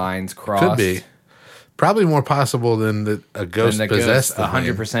lines crossed? Could be. Probably more possible than that a ghost And the possessed the thing.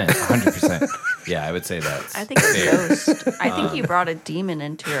 100%. 100%. Yeah, I would say that's. I think a ghost. I think you brought a demon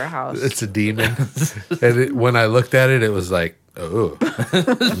into your house. It's a demon. And when I looked at it, it was like, oh,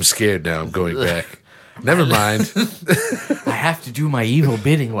 I'm scared now. I'm going back. Never mind. I have to do my evil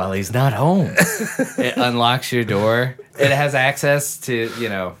bidding while he's not home. It unlocks your door. It has access to,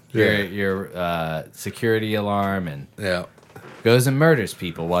 your security alarm and Yeah. goes and murders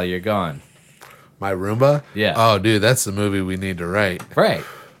people while you're gone. My Roomba? Yeah. Oh, dude, that's the movie we need to write. Right.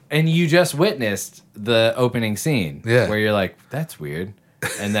 And you just witnessed the opening scene Yeah. where you're like, that's weird.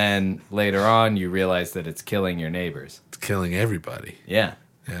 And then later on, you realize that it's killing your neighbors. It's killing everybody. Yeah.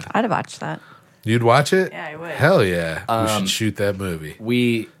 I'd watch that. You'd watch it? Yeah, I would. Hell yeah. We should shoot that movie.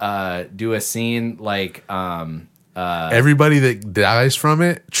 We do a scene like Everybody that dies from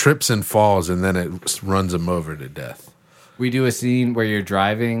it trips and falls, and then it runs them over to death. we do a scene where you're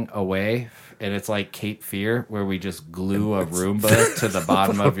driving away and it's like Cape Fear where we just glue a Roomba to the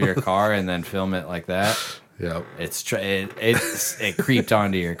bottom of your car and then film it like that. Yep. It creeped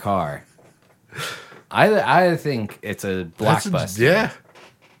onto your car. I think it's a blockbuster. Yeah.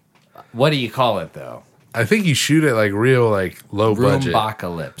 What do you call it though? I think you shoot it like real, like low budget.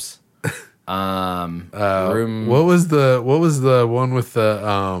 Roombocalypse. What was the one with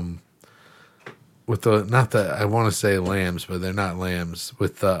the not the, I want to say lambs, but they're not lambs,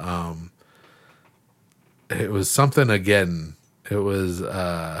 with the it was something again. It was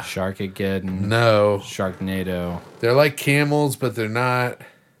Sharkageddon. no, Sharknado. they're like camels, but they're not.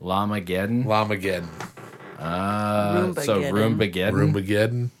 Lamageddon. Lamageddon. So Roombageddon.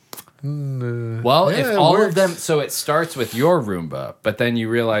 Roombageddon. Well, Yeah, if it all works. of them, so it starts with your Roomba, but then you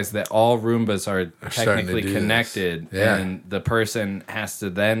realize that all Roombas are starting to technically do connected, this. Yeah. and the person has to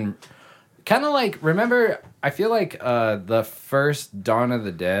then kind of like remember. I feel like the first Dawn of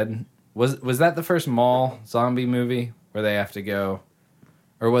the Dead was that the first mall zombie movie where they have to go,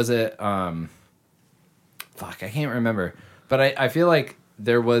 or was it? Fuck, I can't remember. But I feel like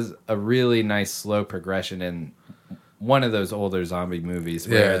there was a really nice slow progression in one of those older zombie movies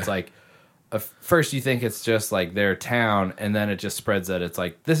where Yeah. it's like first you think it's just like their town, and then it just spreads that it's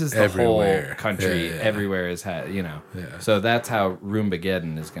like this is the Everywhere. whole country. Yeah, yeah. Everywhere is Yeah. So that's how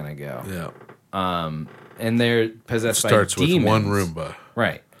Roombageddon is gonna go. Yeah. And they're possessed Starts by with demons. one Roomba.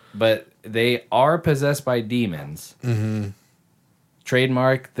 Right. But they are possessed by demons. Mm-hmm.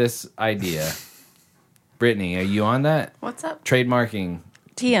 Trademark this idea. Brittany, are you on that? What's up? Trademarking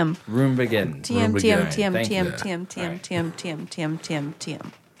TM. Roombageddon. TM, Roombageddon. TM, TM, Thank TM, you. TM, TM, TM, TM, TM, TM,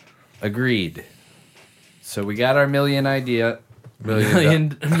 TM. Agreed. So we got our million idea for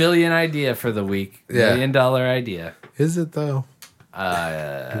the week. Yeah. $1 million idea. Is it though?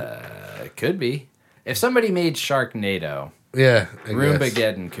 It could be. If somebody made Sharknado, Yeah. I guess.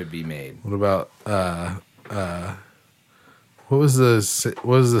 Roombageddon could be made. What about what was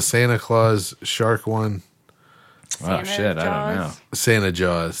the Santa Claus shark one? Oh Santa shit, I don't know. Jaws? Santa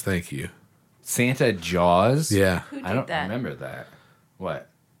Jaws. Thank you. Santa Jaws? Yeah. Who did I don't that? remember that. What?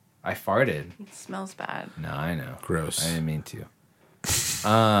 I farted. It smells bad. No, I know. Gross. I didn't mean to.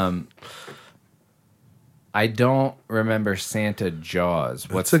 I don't remember Santa Jaws.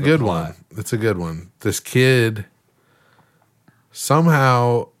 What's That's a the good plot? one. That's a good one. This kid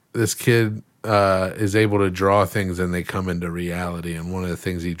somehow is able to draw things and they come into reality. And one of the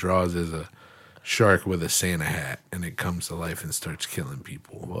things he draws is a shark with a Santa hat, and it comes to life and starts killing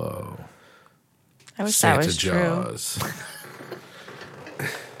people. Whoa. I wish Santa that was true. Jaws.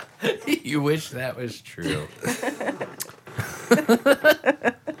 You wish that was true.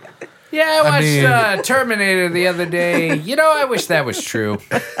 Yeah, I watched Terminator the other day. You know, I wish that was true.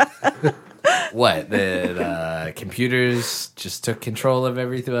 What? That computers just took control of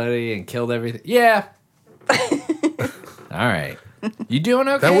everybody and killed everything? Yeah. All right. You doing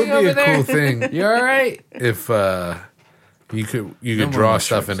okay That would be over a there? cool thing You all right? if you could more draw mushrooms.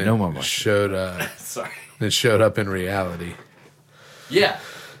 stuff and No more mushrooms. showed Sorry. it showed up in reality. Yeah.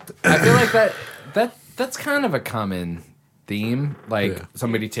 I feel like that's kind of a common theme. Like Yeah.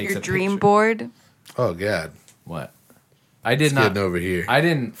 somebody takes Your a dream picture. board. Oh God, What? I did it's not. getting over here. I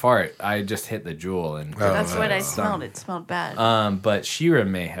didn't fart. I just hit the jewel and. That's what I wow. smelled. It smelled bad. But Shira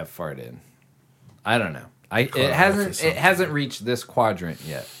may have farted. I don't know. It off or hasn't. It something. hasn't reached this quadrant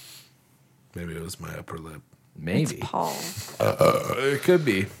yet. Maybe it was my upper lip. Maybe Paul. it could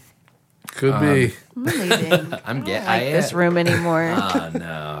be. Could be. I'm leaving. I'm I getting. don't like this room anymore. Oh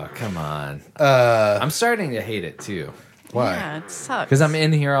no! Come on. I'm starting to hate it too Why? Yeah, it sucks. because I'm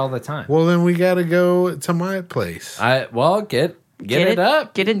in here all the time. Well, then we got to go to my place. Get it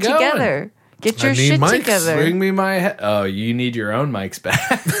up. Get it going. together. Get I your need shit mics. together. Bring me my. Oh, you need your own mics back.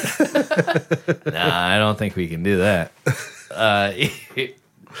 Nah, I don't think we can do that.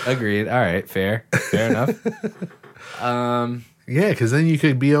 Agreed. All right, fair enough. Yeah, because then you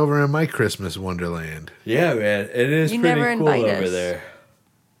could be over in my Christmas wonderland. Yeah, man, it is You pretty never cool invite over us. there.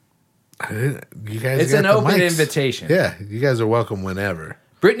 You guys, It's got an the open mics. invitation. Yeah, you guys are welcome whenever.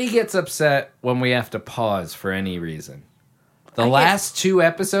 Brittany gets upset when we have to pause for any reason. The last 2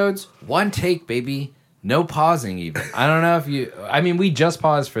 episodes, 1 take, baby. No pausing even. I don't know if you... I mean, we just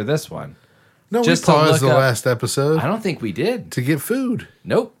paused for this one. No, Just we to paused look the up- last episode I don't think we did. to get food.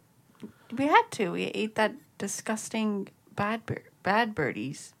 Nope. We had to. We ate that disgusting bad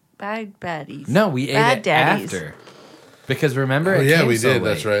baddies. No, we ate Bad it daddies. after. Because remember, Oh, it yeah, came we so did.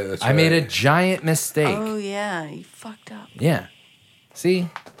 That's late. right, that's I made a right. giant mistake. Oh yeah, you fucked up. Yeah. See?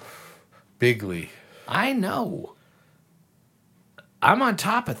 Bigly. I know. I'm on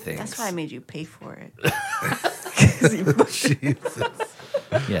top of things. That's why I made you pay for it.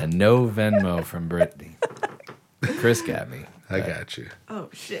 Yeah, no Venmo from Brittany. Chris got me. I got you. Oh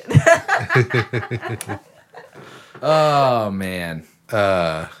shit. Oh, man.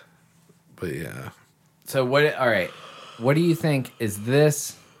 But yeah. So what? All right. What do you think? Is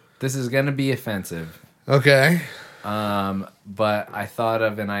this is going to be offensive? Okay. But I thought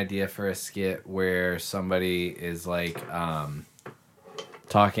of an idea for a skit where somebody is like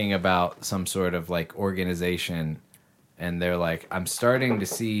talking about some sort of like organization, and they're like, "I'm starting to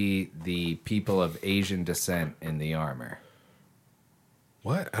see the people of Asian descent in the armor."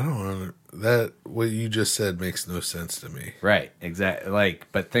 What? I don't know. That what you just said makes no sense to me. Right. Exactly. Like,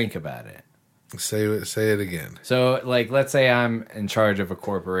 but think about it. Say it again. So, like, let's say I'm in charge of a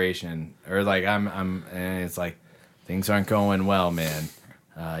corporation, or like I'm, and it's like things aren't going well, man.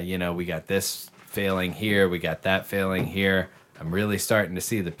 We got this failing here, we got that failing here. I'm really starting to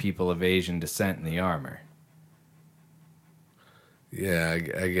see the people of Asian descent in the armor. Yeah,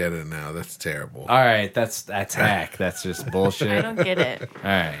 I get it now. That's terrible. All right, that's hack. That's just bullshit. I don't get it. All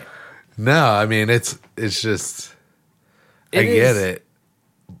right, No, I mean it's just I It get is- it.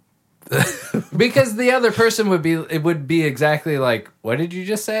 because the other person would be exactly like, what did you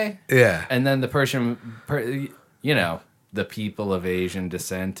just say? Yeah. And then the person, the people of Asian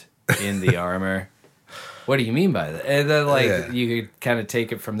descent in the armor. What do you mean by that? And then, you could kind of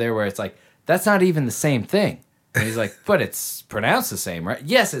take it from there where it's like, that's not even the same thing. And he's like, but it's pronounced the same, right?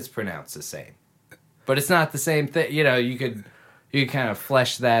 Yes, it's pronounced the same. But it's not the same thing. You could kind of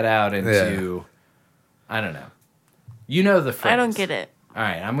flesh that out into, I don't know. You know the phrase. I don't get it. All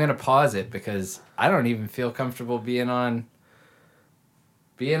right, I'm going to pause it because I don't even feel comfortable being on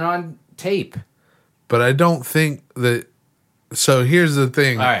tape. But I don't think that. So here's the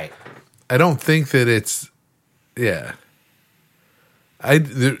thing. All right. I don't think that it's. Yeah.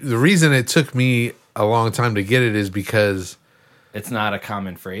 The reason it took me a long time to get it is because, It's not a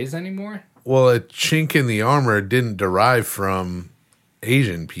common phrase anymore? well, a chink in the armor didn't derive from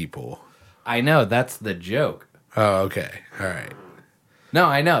Asian people. I know, that's the joke. Oh, okay. All right. No,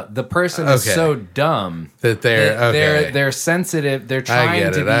 I know. The person is Okay. so dumb That they're that okay. they're sensitive. They're I trying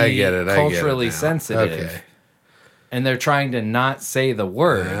get to it. be I get it. culturally now. sensitive. Okay. And they're trying to not say the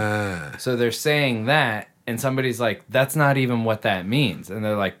word. Ah. So they're saying that, and somebody's like, that's not even what that means. And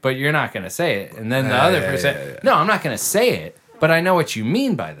they're like, but you're not going to say it. And then the other person, no, I'm not going to say it, but I know what you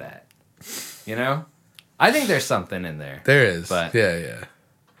mean by that. I think there's something in there. There is. But- yeah.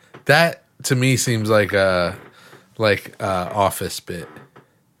 That to me seems like a office bit.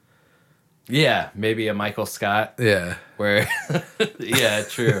 Yeah, maybe a Michael Scott Yeah. where, yeah,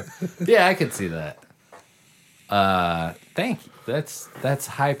 true. Yeah, I could see that. Thank you. That's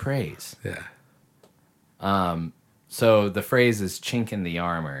high praise. Yeah. So the phrase is chink in the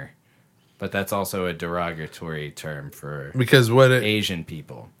armor, but that's also a derogatory term for Because what it Asian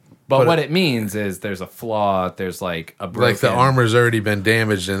people. But what it means is there's a flaw, there's like a broken... like the armor's already been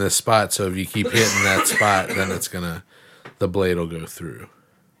damaged in this spot, so if you keep hitting that spot, then the blade will go through.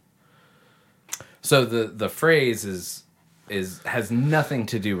 So the phrase has nothing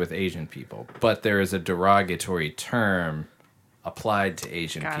to do with Asian people, but there is a derogatory term applied to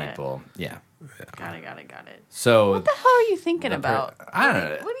Asian Got it. people. Yeah. Got it. So What the hell are you thinking about? I don't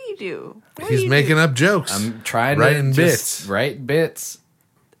know. What do you do? What do He's you making do? up jokes. I'm trying Writing to just write bits.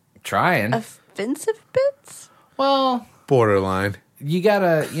 Trying. Offensive bits? Well, Borderline. you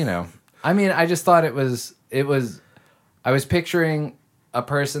gotta, I mean, I just thought it was, I was picturing a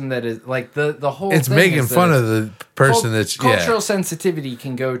person that is like the whole It's thing making is that fun it's- of the person that's cultural sensitivity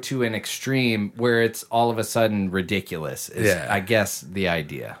can go to an extreme where it's all of a sudden ridiculous. Is, Yeah. I guess the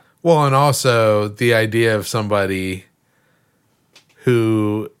idea. Well, and also the idea of somebody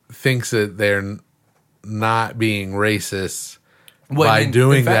who thinks that they're not being racist by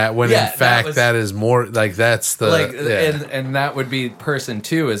doing that when in fact was, that is more like that's the like yeah. and that would be person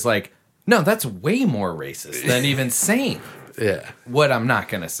 2 is like, no, that's way more racist than even saying yeah. what I'm not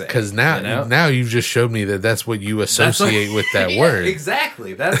gonna say. Because now, you know? now you've just showed me that that's what you associate with that Yeah, word.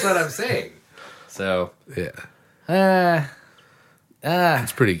 Exactly. That's what I'm saying. So, Yeah,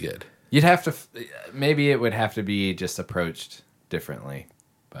 it's pretty good. you'd have to, maybe it would have to be just approached differently.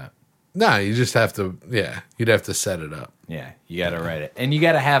 But No, you just have to. Yeah, you'd have to set it up. yeah, you got to write it, and you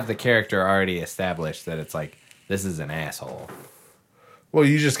got to have the character already established that it's like, this is an asshole. Well,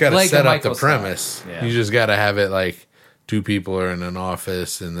 you just got to Like set a up the Michael Scott. premise. Yeah. You just got to have it like 2 people are in an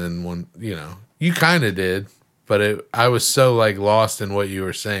office, and then one. You know, you kind of did, but I was so like lost in what you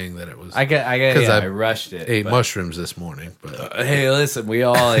were saying that it was. I rushed it. ate but- mushrooms this morning, but Hey, listen, we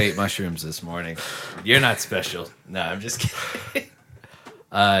all ate mushrooms this morning. You're not special. No, I'm just kidding.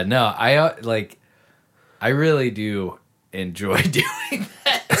 No, I really do enjoy doing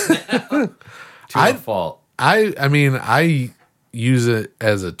that now, to a fault. I mean, I use it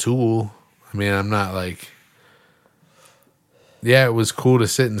as a tool. I mean, I'm not like. Yeah, it was cool to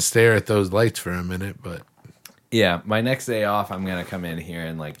sit and stare at those lights for a minute, but Yeah, my next day off, I'm gonna come in here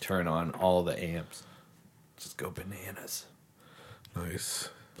and like turn on all the amps, just go bananas, nice.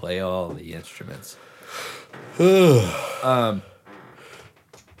 play all the instruments. And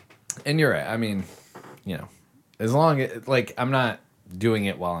you're right. I mean, you know, as long as like I'm not doing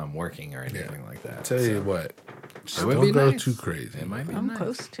it while I'm working or anything like that. Tell you what, just It would don't be go nice. too crazy. It might be I'm nice.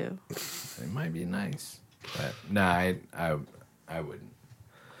 close to. It might be nice, but no, I wouldn't.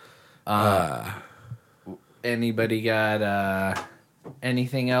 Anybody got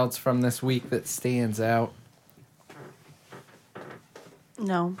anything else from this week that stands out?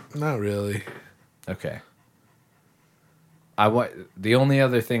 No. Not really. Okay. The only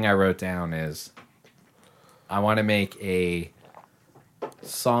other thing I wrote down is I want to make a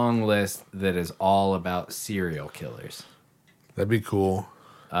song list that is all about serial killers. That'd be cool.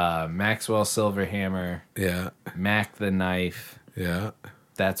 Maxwell Silverhammer, Yeah, Mac the Knife. yeah.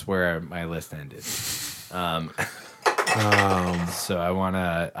 That's where my list ended. So I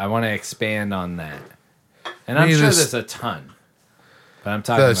wanna expand on that, and I'm mean, sure this- there's a ton. But I'm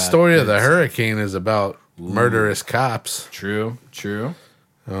talking The about story of the good- hurricane is about murderous cops. True.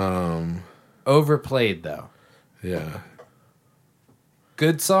 Overplayed though. Yeah,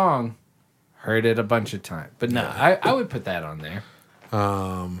 Good song. Heard it a bunch of times, but no, I would put that on there.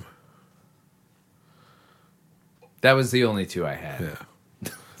 That was the only 2 I had.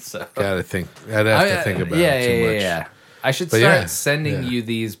 yeah. So Gotta think. I'd have to think about it too much. Yeah. I should But start yeah, sending yeah. you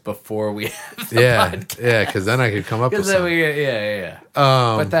these before we have the Yeah, podcast. yeah. Because then I could come up with 'Cause then something. yeah.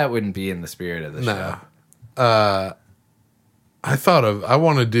 But that wouldn't be in the spirit of the No. show. I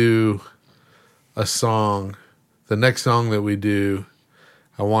want to do a song. The next song that we do,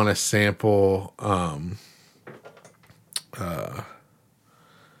 I want to sample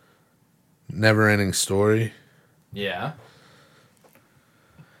Never Ending Story. Yeah.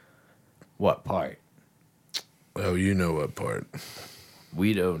 What part? Oh, you know what part.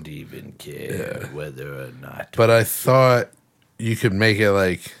 We don't even care whether or not. But I thought you could make it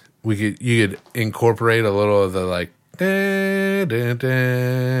like you could incorporate a little of the like da, da,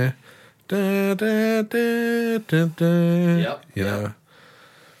 da, da, da, da, da, da, Yep, you yep. know.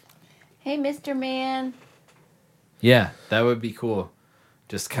 Hey, Mr. Man. Yeah, that would be cool.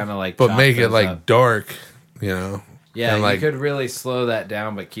 Just kind of like, But chop make it those like up. dark, you know. Yeah, and you like could really slow that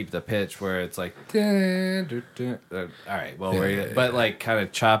down, but keep the pitch where it's like. All right, well, but like kind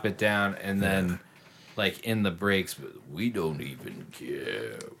of chop it down, and then like in the breaks, we don't even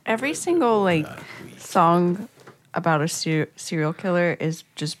care. Every single like song about a serial killer is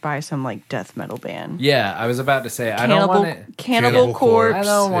just by some like death metal band. Yeah, I was about to say I don't want it. Cannibal Corpse. I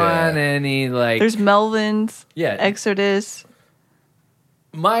don't want Yeah. any like. There's Melvins. Yeah. Exodus.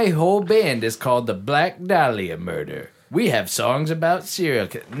 My whole band is called the Black Dahlia Murder. We have songs about serial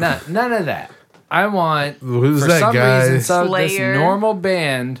killers. None of that. I want Who's for that some guy? reason this Slayer. normal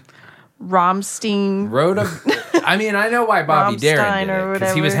band Rammstein. wrote a. I mean, I know why Bobby Darin Rammstein did or it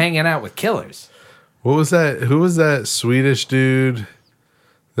because he was whatever. hanging out with killers. what was that? Who was that Swedish dude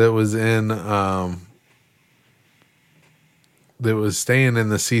that was in that was staying in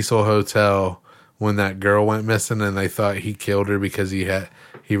the Cecil Hotel when that girl went missing and they thought he killed her because he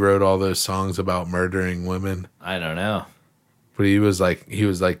wrote all those songs about murdering women. I don't know. But he was like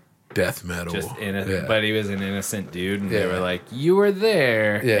death metal. Just Yeah. but he was an innocent dude, and they Yeah. were like, "You were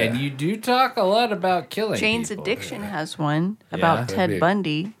there, Yeah. and you do talk a lot about killing." Jane's people." Addiction has one Yeah. about That'd Ted be-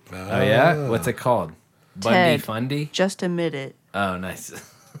 Bundy. Oh yeah, what's it called? Bundy Ted. Fundy. Just admit it. Oh, nice.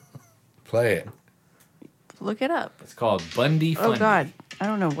 Play it. Look it up. It's called Bundy Fundy. Oh God, I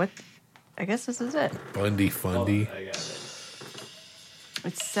don't know what. I guess this is it. Bundy Fundy. I got it.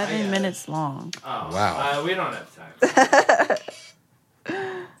 It's 7 minutes long. Oh, Wow. we don't have time.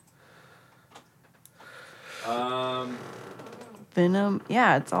 Venom.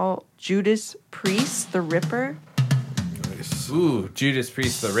 Yeah, it's all Judas Priest, the Ripper. Nice. Ooh, Judas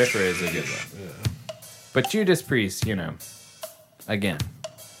Priest the Ripper is a good one. Yeah. But Judas Priest, you know, again.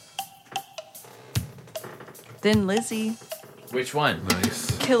 Then Lizzie, Which one?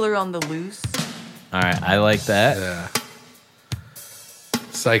 Nice. Killer on the Loose. All right, I like that. Yeah.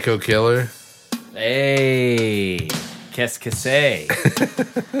 Psycho Killer. Hey, qu'est-ce que c'est?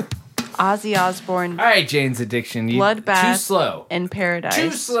 Ozzy Osbourne, All right, Jane's Addiction. You, Bloodbath, Too slow. and Paradise.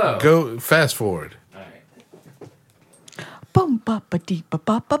 Too slow. Go fast forward. All right. Bum ba ba dee ba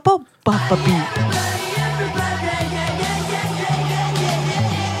ba ba ba ba ba bee.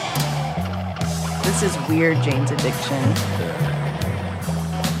 This is weird, Jane's Addiction.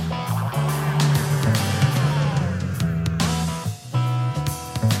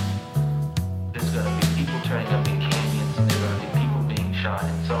 There's going to be people turning up in canyons. There's going to be people being shot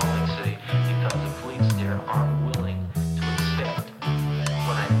in Salt Lake City because the police there aren't willing to accept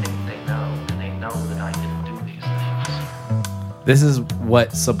what I think they know, and they know that I didn't do these things. This is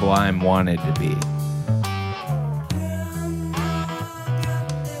what Sublime wanted to be.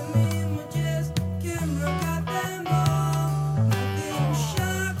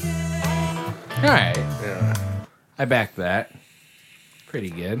 All right. Yeah. I back that.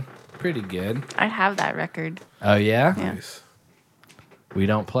 Pretty good. Pretty good. I have that record. Oh, yeah? Yeah. Nice. We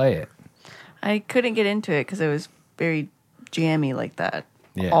don't play it. I couldn't get into it because it was very jammy like that.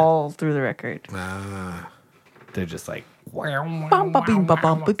 Yeah. All through the record. Ah. They're just like, Bum ba bing ba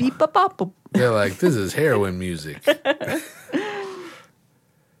bum ba bee ba ba ba. They're like, this is heroin music.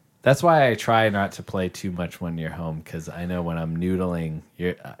 that's why I try not to play too much when you're home, because I know when I'm noodling,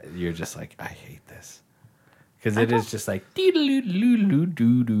 you're just like, I hate this. Because it is just like, you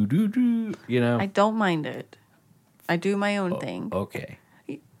know? I don't mind it. I do my own thing. Okay.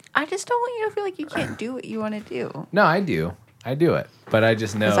 I just don't want you to feel like you can't do what you want to do. No, I do. I do it. But I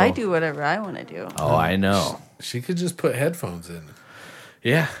just know. Because I do whatever I want to do. Oh, I know. She could just put headphones in.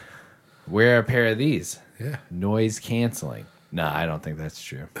 Yeah. Wear a pair of these. Yeah. Noise canceling. No, I don't think that's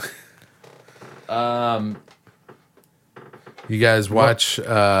true. You guys watch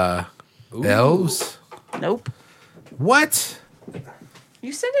Elves? Nope. What?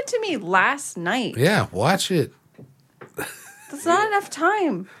 You sent it to me last night. Yeah, watch it. That's not enough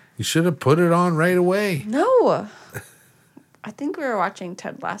time. You should have put it on right away. No. I think we were watching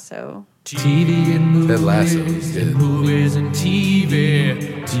Ted Lasso. TV and movies. Ted Lasso is good. Movies and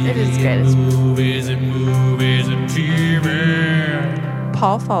TV. It is good. Movies and movies and TV.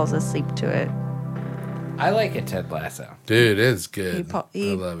 Paul falls asleep to it. I like it, Ted Lasso. Dude, it's good.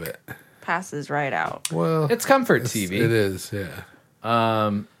 He I love it. passes right out. Well, It's comfort TV. It is, yeah.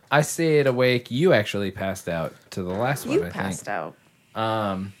 I stayed awake. You actually passed out to the last one. You I passed think.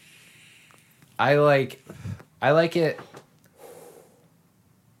 out. I like it.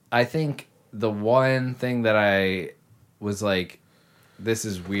 I think the one thing that I was like, this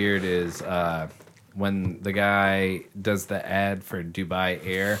is weird, is when the guy does the ad for Dubai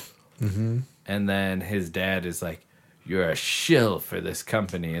Air, and then his dad is like, "You're a shill for this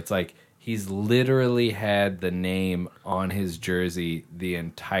company." It's like he's literally had the name on his jersey the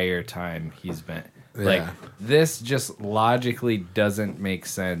entire time he's been. Like, this just logically doesn't make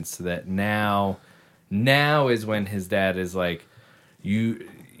sense that now is when his dad is like,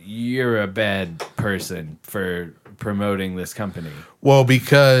 you're a bad person for promoting this company. Well,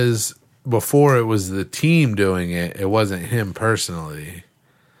 because before it was the team doing it, it wasn't him personally.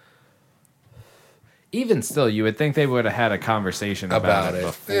 Even still, you would think they would have had a conversation about it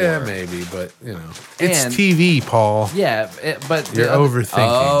before. Yeah, maybe, but it's And- TV, Paul. Yeah, but You're overthinking.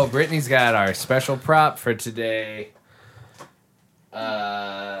 Oh, Brittany's got our special prop for today.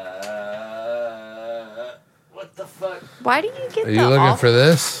 What the fuck? Why do you get Are the you looking off? for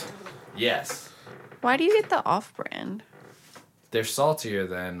this? Yes, Why do you get the off-brand? they're saltier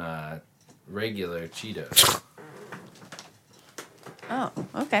than regular Cheetos. Oh,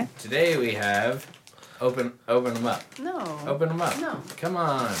 okay. Today we have open them up. No. Open them up. No. Come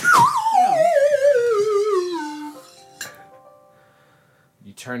on.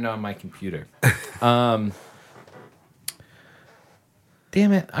 You turned on my computer. Damn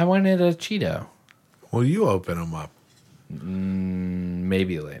it! I wanted a Cheeto. Well, you open them up.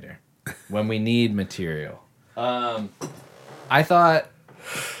 Maybe later, when we need material. I thought,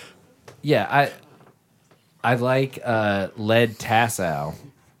 yeah, I like lead tassel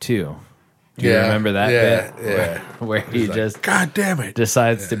too. Do you remember that yeah, bit? yeah. Where he Like, just God damn it.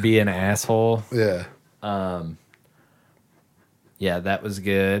 decides to be an asshole. Yeah. Yeah, that was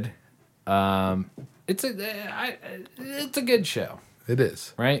good. It's a good show, It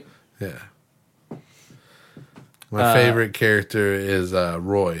is. right? Yeah. My favorite character is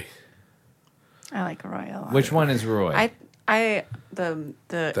Roy. I like Roy a lot. Which one is Roy? The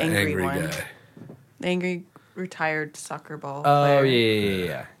The angry, one. guy. The angry retired soccer ball Oh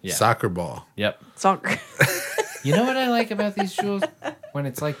player. yeah. Soccer ball. Yep. Soccer. You know what I like about these jewels? When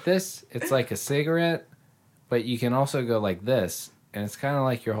it's like this, it's like a cigarette, but you can also go like this, and it's kind of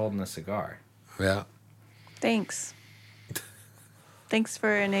like you're holding a cigar. Yeah. Thanks. Thanks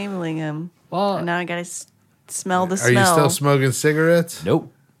for enabling him. Well, And now I gotta smell the Are smell. you still smoking cigarettes?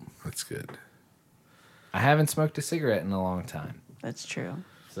 nope. That's good. I haven't smoked a cigarette in a long time. That's true.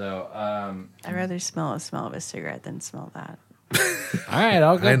 So, I'd rather smell of a cigarette than smell that. all right,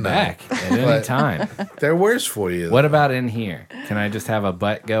 I'll I go know. back at any But- time. They're worse for you. What about in here? Can I just have a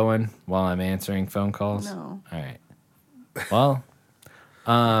butt going while I'm answering phone calls? No. All right. Well,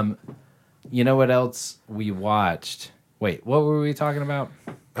 you know what else we watched? Wait, what were we talking about?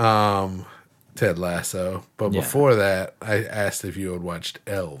 Ted Lasso. But Yeah. before that, I asked if you had watched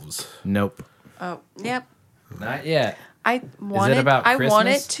Elves. Nope. Oh, yep. Not yet. I wanted. about I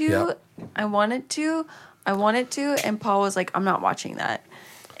wanted Christmas? to. Yep. I wanted to. And Paul was like, "I'm not watching that."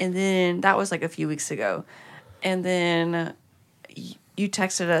 And then that was like a few weeks ago. And then you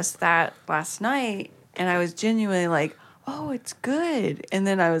texted us that last night, and I was genuinely like, "Oh, it's good." And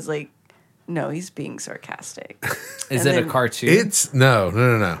then I was like, "No, he's being sarcastic." Is And it a then- cartoon? It's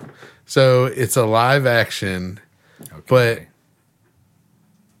no. So it's a live action, but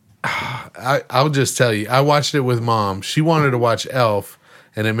I'll just tell you, I watched it with Mom. She wanted to watch Elf,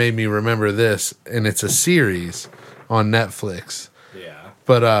 and it made me remember this. And it's a series on Netflix. Yeah.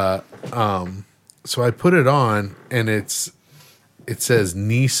 But so I put it on, and it says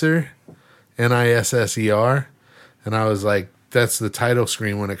Nisser, Nisser, and I was like, that's the title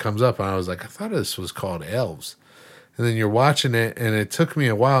screen when it comes up, and I was like, I thought this was called Elves. And then you're watching it, and it took me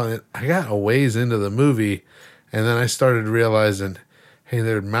a while. And I got a ways into the movie, and then I started realizing, hey,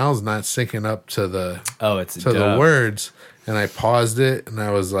 their mouth's not syncing up to the It's to the words. And I paused it, and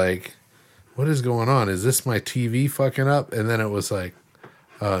I was like, what is going on? Is this my TV fucking up? And then it was like,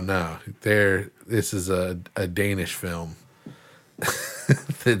 oh no, this is a Danish film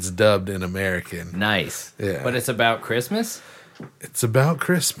that's dubbed in American. Nice. Yeah. But it's about Christmas, It's about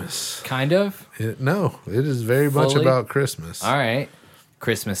Christmas. kind of. No, it is very much Fully? about Christmas. All right.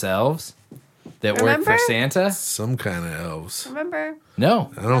 Christmas elves that work Remember? for Santa? Some kind of elves. Remember?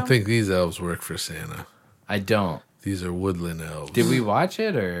 No, I don't think these elves work for Santa. I don't. These are woodland elves. Did we watch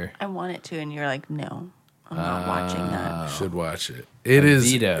it or? I wanted to, and you're like, "No, I'm not watching that." You should watch it. It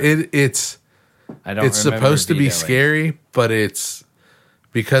is. Vito. It's I don't. it's remember supposed to be vetoing. scary, but it's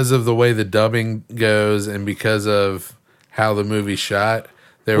because of the way the dubbing goes and because of how the movie shot.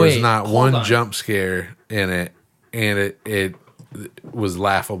 There was Wait, not hold one on. jump scare in it, and it was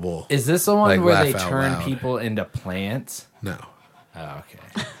laughable. Is this the one Like, where they laugh out turn loud. people into plants? No, Oh,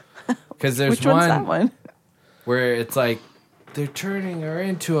 okay. Because there's Which one's that one? where it's like they're turning her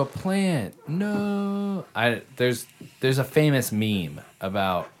into a plant. No, there's a famous meme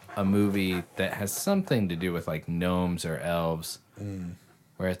about a movie that has something to do with like gnomes or elves,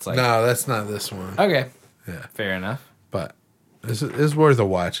 where it's like, no, that's not this one. okay, Yeah, fair enough. but it's worth a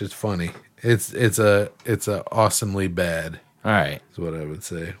watch. It's funny. It's a awesomely bad. All right, Is what I would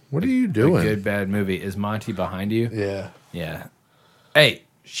say. What are you a doing? good bad movie. Is Monty behind you? Yeah. Yeah. Hey,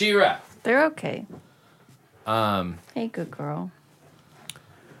 She-Ra. They're okay. Hey, good girl.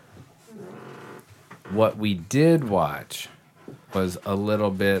 What we did watch was a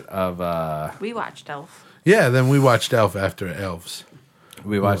little bit of We watched Elf. Yeah. Then we watched Elf after Elves.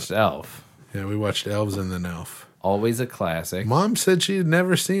 we watched Elf. Yeah, we watched Elves and then Elf. Always a classic. Mom said she had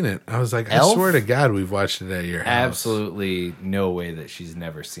never seen it. I was like, I Elf? swear to God, we've watched it at your house. Absolutely no way that she's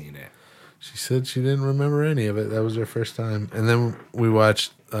never seen it. She said she didn't remember any of it. That was her first time. And then we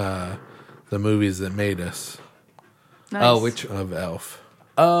watched the movies that made us Nice. Oh, which? of Elf.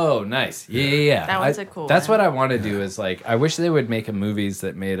 Oh, nice. Yeah. That one's a cool That's one. what I want to do. Is like, I wish they would make a movies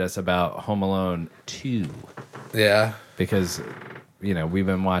that made us about Home Alone 2 Yeah. because, you know, we've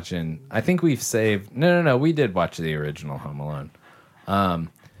been watching. I think we've saved. No. We did watch the original Home Alone,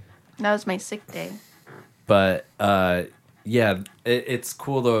 That was my sick day. but yeah, it's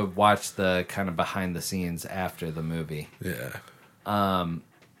cool to watch the kind of behind the scenes after the movie. Yeah.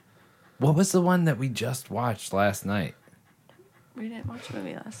 What was the one that we just watched last night? We didn't watch the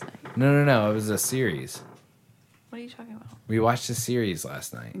movie last night. No. It was a series. What are you talking about? We watched a series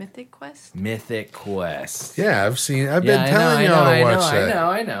last night. Mythic Quest? Mythic Quest. Yeah, I've been Yeah, telling y'all to watch that.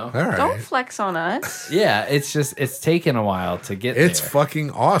 I know. All right. Don't flex on us. Yeah, it's taken a while to get It's there.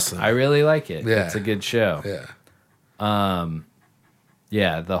 fucking awesome. I really like it. Yeah. It's a good show. yeah.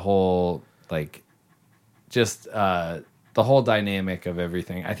 Yeah, the whole just the whole dynamic of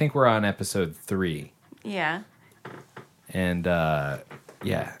everything. I think we're on episode 3. Yeah. And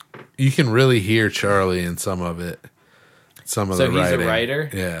yeah. You can really hear Charlie in some of it. Some of So the he's writing. a writer?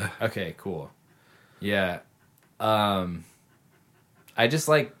 Yeah. Okay, cool. Yeah. I just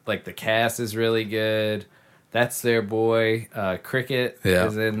like the cast is really good. That's their boy. Cricket Yeah.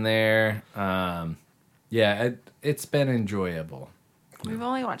 is in there. Yeah, it's been enjoyable. We've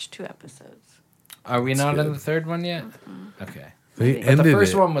only watched 2 episodes. Are we not good. in the third one yet? Okay. They But the ended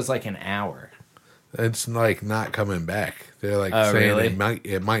first it. one was like an hour. It's like not coming back. They're like Oh, saying really?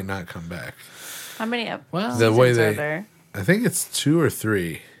 it might not come back. How many Well, seasons The way are they- there? I think it's 2 or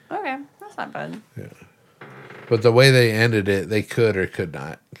 3. Okay, that's not bad. But the way they ended it, they could or could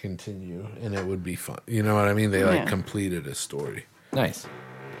not continue, and it would be fun. You know what I mean? They Yeah. completed a story. Nice.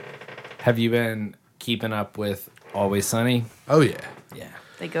 Have you been keeping up with Always Sunny? Oh yeah, Yeah.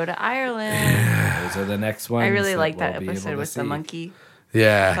 They go to Ireland. Those are the next ones. I really like that we'll be able episode to with the see. monkey. I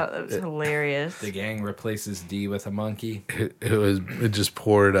yeah. thought that was hilarious. The gang replaces D with a monkey. It just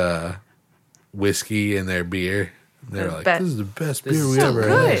poured whiskey in their beer. They were The like, best- "This is the best This beer is we so ever good.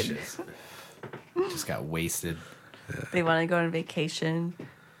 had." Delicious. Just got wasted. They want to go on vacation,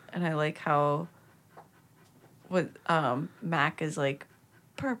 and I like how what Mac is like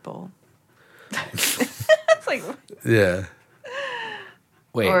purple. It's like Yeah,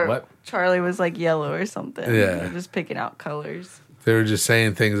 Wait, or what? Charlie was like yellow or something. Yeah. They're just picking out colors. they were just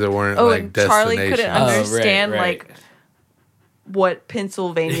saying things that weren't Oh, like and Charlie couldn't destinations. understand right. like what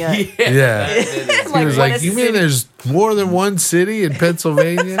Pennsylvania. Yeah, is. he was what like, a "You mean city- there's more than one city in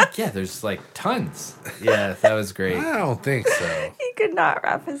Pennsylvania?" Yeah, there's like tons. Yeah, that was great. I don't think so. He could not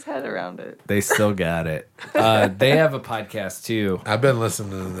wrap his head around it. They still got it. They have a podcast too. I've been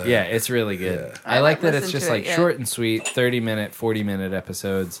listening to that. Yeah, it's really good. Yeah. I I like might that it's listen just to it, like yeah. short and sweet, 30-minute, 40-minute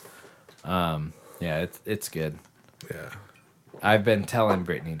episodes. Yeah, it's good. yeah. I've been telling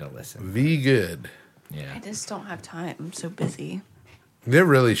Brittany to listen. V good. Yeah. I just don't have time. I'm so busy. They're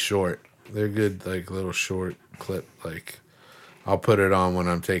really short. They're good, like little short clip. Like I'll put it on when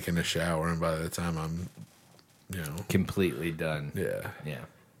I'm taking a shower, and by the time I'm, Completely done. yeah. Yeah.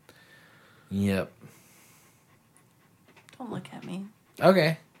 Yep. Don't look at me.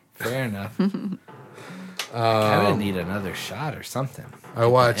 Okay. Fair kind of need another shot or something. I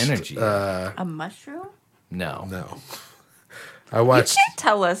watched. energy. A mushroom? No. No, I You watched. can't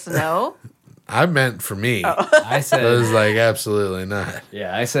tell us no. I meant for me. I I said was like, absolutely not.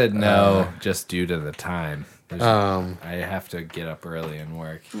 yeah, I said no just due to the time. There's- Um, I have to get up early and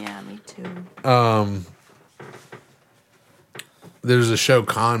work. Yeah, me too. there's a show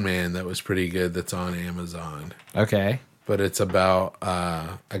Con Man that was pretty good. That's on Amazon, Okay. but it's about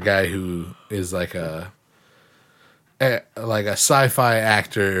a guy who is like a sci-fi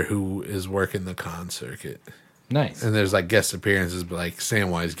actor who is working the con circuit. Nice. And there's like guest appearances, but like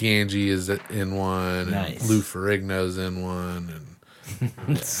Samwise Gamgee is in one, Nice. and Lou Ferrigno's in one, and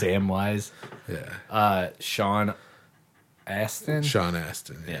Samwise. yeah, Sean Astin. Sean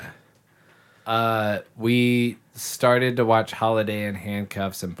Astin. Yeah. We started to watch Holiday in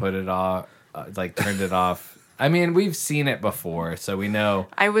Handcuffs and put it off, turned it off. I mean, we've seen it before, so we know.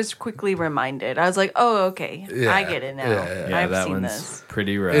 I was quickly reminded. I was like, oh, okay. Yeah. I get it now. Yeah, Yeah, I've that seen one's this.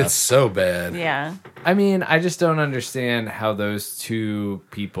 pretty rough. It's so bad. Yeah. I mean, I just don't understand how those two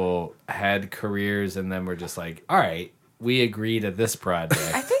people had careers and then were just like, all right, we agree to this project.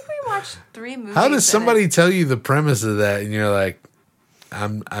 I think we watched 3 movies. How does and somebody tell you the premise of that, and you're like,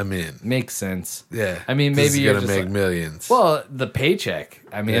 I'm in. Makes sense. Yeah. I mean, This maybe is you're gonna just make like- millions. Well, the paycheck.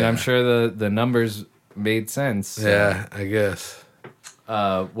 I mean, Yeah. I'm sure the numbers made sense. So, yeah, I guess.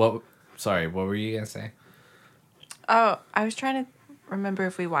 Sorry, what were you gonna say? Oh, I was trying to remember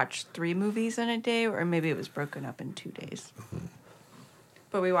if we watched 3 movies in a day or maybe it was broken up in 2 days.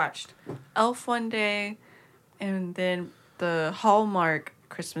 But we watched Elf one day, and then the Hallmark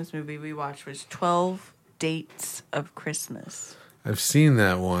Christmas movie we watched was 12 Dates of Christmas. I've seen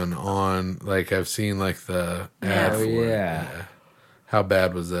that one on, like, I've seen, like, the ad Oh, for it. yeah. How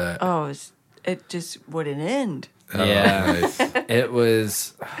bad was that? Oh, it just wouldn't end. Oh, Yeah. nice. It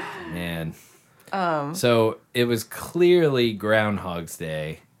was, man. So it was clearly Groundhog's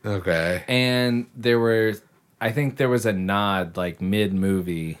Day, Okay. and I think there was a nod like mid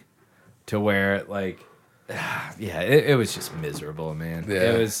movie to where like, yeah, it was just miserable, man.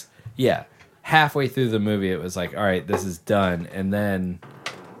 Yeah. It was, yeah. halfway through the movie, it was like, all right, this is done. And then,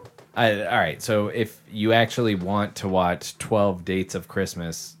 all right, so if you actually want to watch 12 Dates of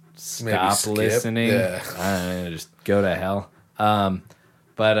Christmas, Maybe stop skip. listening. Yeah. Just go to hell.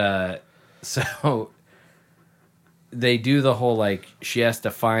 So they do the whole, like, she has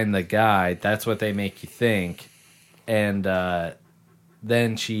to find the guy. That's what they make you think. And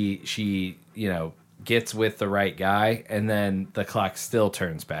then she gets with the right guy, and then the clock still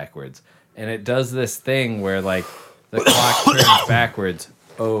turns backwards. And it does this thing where, like, the clock turns backwards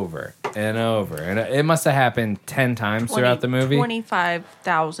over and over. And it must have happened 10 times throughout the movie.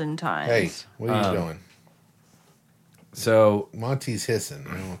 25,000 times. Hey, what are you doing? So, Monty's hissing,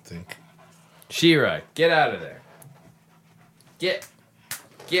 I don't think. She-Ra, get out of there. Get.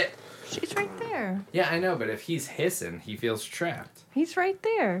 She's right there. Yeah, I know, but if he's hissing, he feels trapped. He's right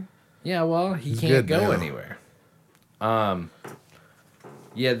there. Yeah, well, he He's can't good go now. anywhere.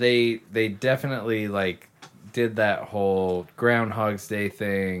 Yeah, they definitely like did that whole Groundhog's Day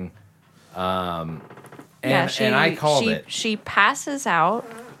thing. And I called it. She passes out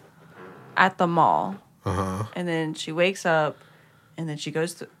at the mall. Uh-huh. And then she wakes up, and then she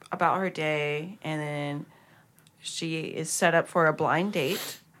goes about her day, and then she is set up for a blind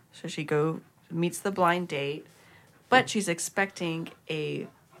date. So she meets the blind date, but she's expecting a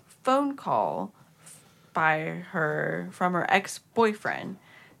phone call from her ex-boyfriend.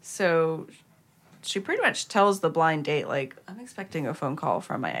 So she pretty much tells the blind date, like, I'm expecting a phone call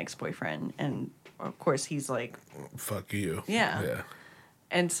from my ex-boyfriend, and of course he's like, Fuck you. Yeah.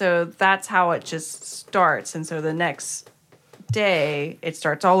 And so that's how it just starts. And so the next day, it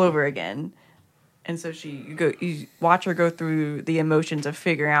starts all over again. And so you watch her go through the emotions of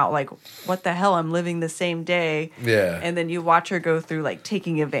figuring out, like, what the hell, I'm living the same day. Yeah. And then you watch her go through, like,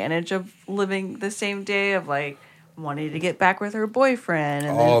 taking advantage of living the same day, of, like, wanting to get back with her boyfriend.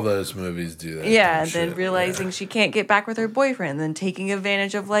 And All those movies do that. yeah, kind and of then shit. realizing she can't get back with her boyfriend, and then taking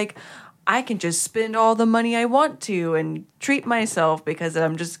advantage of, like, I can just spend all the money I want to and treat myself because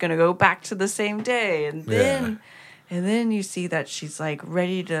I'm just gonna go back to the same day. And then you see that she's like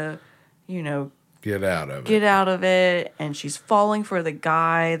ready to, Get out of it. get out of it, and she's falling for the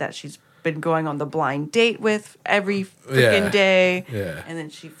guy that she's been going on the blind date with every freaking day. Yeah. And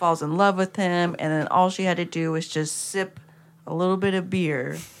then she falls in love with him, and then all she had to do was just sip a little bit of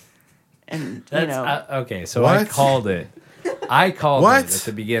beer. And Okay, so I What? called it. I called What? it at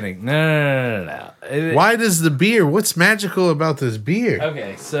the beginning. No. Why does the beer? What's magical about this beer?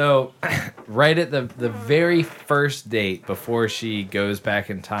 Okay, so right at the very first date before she goes back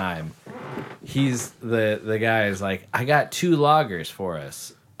in time, the guy is like, I got 2 lagers for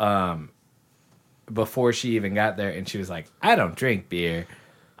us. Before she even got there, and she was like, I don't drink beer.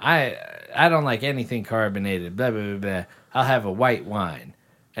 I don't like anything carbonated. Blah blah blah blah. I'll have a white wine.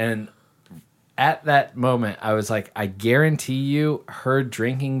 And at that moment, I was like, I guarantee you, her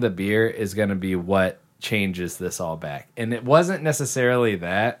drinking the beer is going to be what changes this all back. And it wasn't necessarily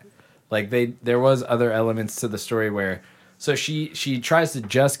that. Like, there was other elements to the story where, so she tries to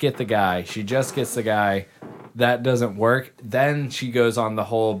just get the guy. She just gets the guy. That doesn't work. Then she goes on the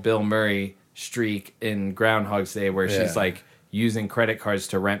whole Bill Murray streak in Groundhog's Day where she's like using credit cards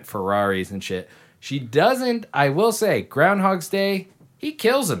to rent Ferraris and shit. She doesn't, I will say, Groundhog's Day, he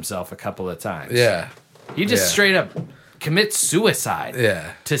kills himself a couple of times. Yeah. He just Yeah. straight up commits suicide.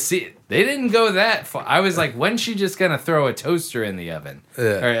 Yeah. To see, they didn't go that far. I was like, when's she just gonna throw a toaster in the oven? Yeah.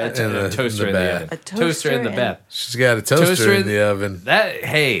 Or a toaster in the bath. oven. A Toaster in the toaster bath. She's got a toaster in the oven. That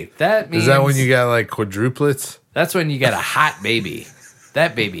means Is that when you got like quadruplets? That's when you got a hot baby.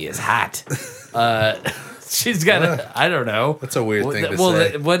 That baby is hot. She's got a, I don't know. That's a weird thing to well,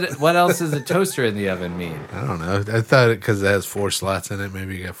 say. what else does a toaster in the oven mean? I don't know. I thought because it has 4 slots in it,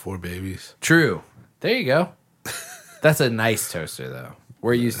 maybe you got 4 babies. True. There you go. That's a nice toaster, though.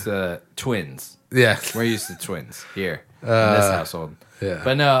 We're used to twins. Yeah. We're used to twins here in this household. Yeah.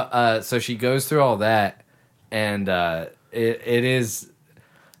 But no, so she goes through all that, and it is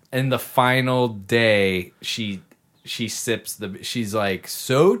in the final day, she sips she's like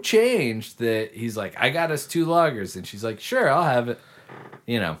so changed that he's like, I got us 2 lagers, and she's like, sure, I'll have it,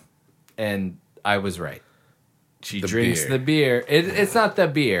 and I was right. She drinks the beer. It's not the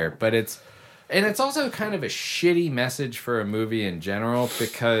beer, but it's also kind of a shitty message for a movie in general,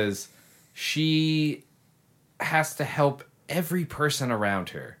 because she has to help every person around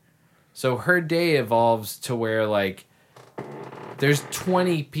her. So her day evolves to where, like, there's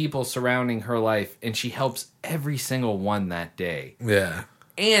 20 people surrounding her life, and she helps every single one that day. Yeah.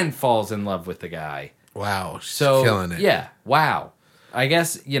 And falls in love with the guy. Wow. She's So, killing it. yeah, wow. I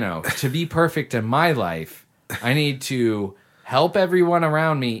guess, to be perfect in my life, I need to help everyone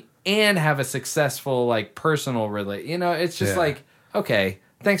around me and have a successful like personal it's just Yeah. like, okay,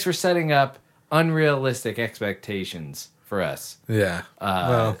 thanks for setting up unrealistic expectations for us. Yeah.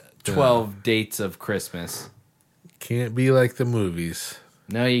 12 dates of Christmas. Can't be like the movies.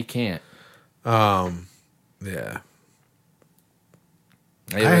 No, you can't. Yeah.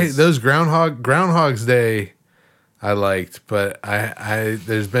 It was- Those Groundhog's Day I liked, but I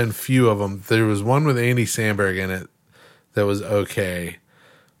there's been few of them. There was one with Andy Samberg in it that was okay,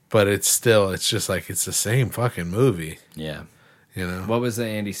 but it's just like it's the same fucking movie, yeah. you know. What was the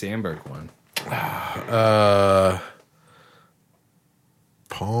Andy Samberg one?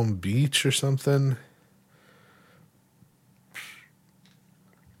 Palm Beach or something.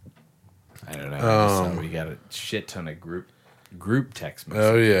 I don't know. So we got a shit ton of group text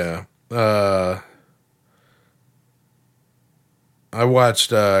Oh messages. yeah. I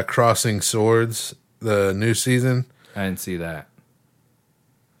watched Crossing Swords, the new season. I didn't see that.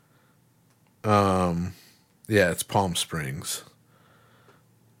 Yeah, it's Palm Springs.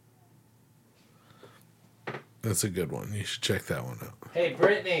 That's a good one. You should check that one out. Hey,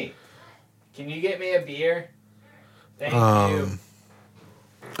 Brittany, can you get me a beer? Thank you.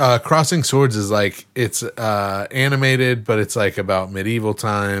 Crossing Swords is like it's animated, but it's like about medieval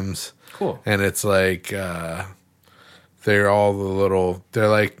times. Cool. And it's like they're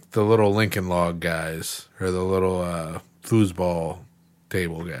like the little Lincoln Log guys or the little foosball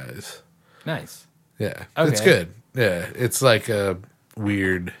table guys. Nice. Yeah, Okay. it's good. Yeah, it's like a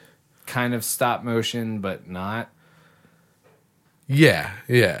weird. Kind of stop motion, but not. Yeah,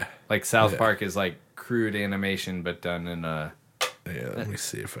 yeah, Like South Yeah. Park is like crude animation, but done in a. yeah. Let me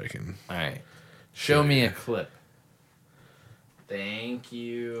see if I can. All right. Show me a clip. Thank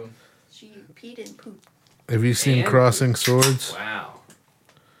you. She peed and pooped. Have you seen And- Crossing Swords? Wow.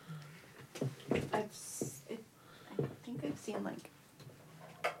 I think I've seen like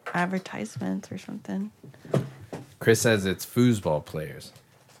advertisements or something. Chris says it's foosball players.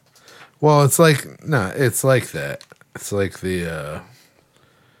 Well, it's like it's like that. It's like the.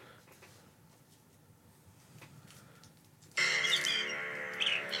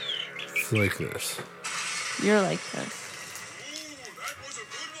 It's like this. You're like this. That was a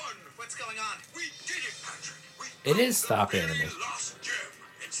good one. What's going on? We did it, Patrick. We It is found stop the very animation. last gem.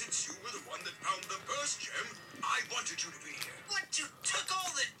 And since you were the one that found the first gem, I wanted you to be here. What, you took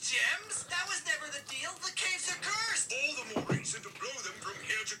all the gems? That was never the deal. The caves are cursed. All the more reason to blow them from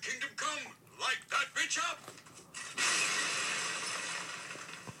here to Kingdom Come. Light that bitch up.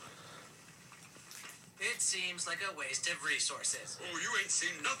 It seems like a waste of resources. Oh, you ain't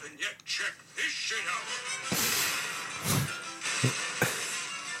seen nothing yet. Check this shit out.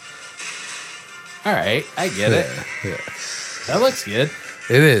 All right, I get it. Yeah, That looks good.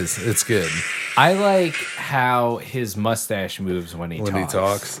 it is. It's good. I like how his mustache moves when he When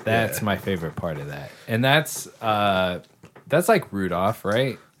talks. he That's yeah. my favorite part of that. And that's like Rudolph,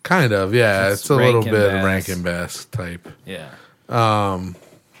 right? Kind of, yeah. It's It's a little Rankin bit Bass. Rankin Bass type. Yeah.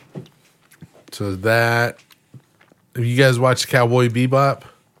 So that. Have you guys watched Cowboy Bebop?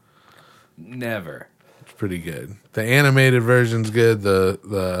 Never. It's pretty good. The animated version's good.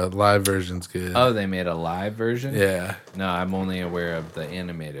 The live version's good. Oh, they made a live version? Yeah, No, I'm only aware of the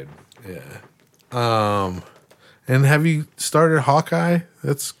animated. yeah. And have you started Hawkeye?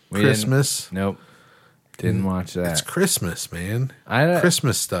 That's We didn't- Christmas. Nope. Didn't watch that. It's Christmas, man. I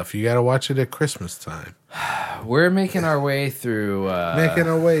Christmas stuff. You got to watch it at Christmas time. We're making our way through Making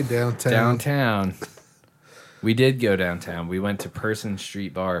our way downtown. downtown. We did go downtown. We went to Person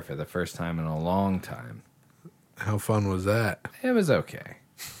Street Bar for the first time in a long time. How fun was that? It was okay.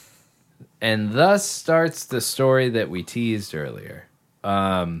 And thus starts the story that we teased earlier.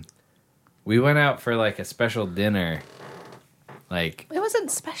 We went out for like a special dinner. Like, It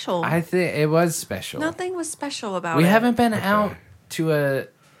wasn't special. I think it was special. Nothing was special about We it. haven't been out to a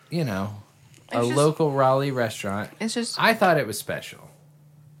It's just- local Raleigh restaurant. It's just. I thought it was special.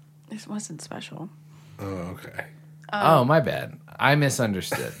 It wasn't special. Oh, okay. Oh, my bad. I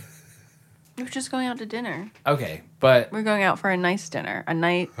misunderstood. We were just going out to dinner. Okay, but We're going out for a nice dinner, a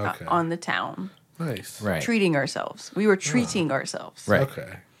night Okay. on the town, Nice. right. treating ourselves. We were treating ourselves. Right.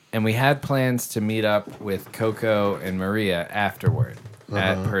 Okay. And we had plans to meet up with Coco and Maria afterward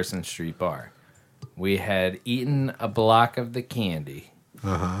at Person Street Bar. We had eaten a block of the candy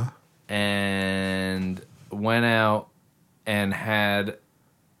and went out and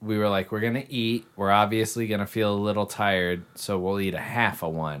we were like, we're going to eat. We're obviously going to feel a little tired, so we'll eat a half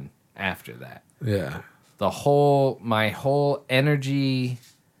of one after that. Yeah. My whole energy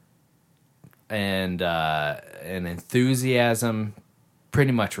and enthusiasm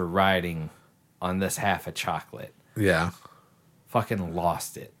pretty much were riding on this half of chocolate. Yeah. Fucking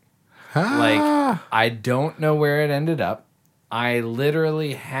lost it. Like, I don't know where it ended up. I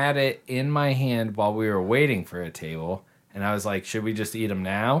literally had it in my hand while we were waiting for a table. And I was like, should we just eat them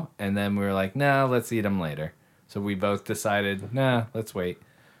now? And then we were like, no, let's eat them later. So we both decided, nah, let's wait.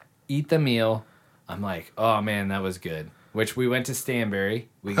 Eat the meal. I'm like, oh, man, that was good. Which we went to Stanbury.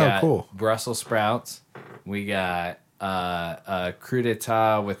 We got cool. Brussels sprouts. We got a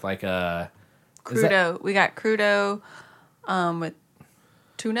crudité with like a... Crudo. We got crudo with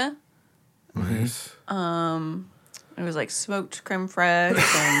tuna. Nice. It was like smoked creme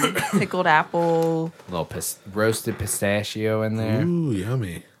fraiche and pickled apple, A little roasted pistachio in there. Ooh,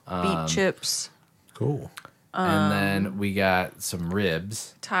 yummy. beet chips, Cool. And then we got some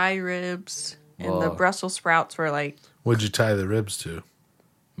ribs. Thai ribs, and the Whoa. Brussels sprouts were like What'd you tie the ribs to?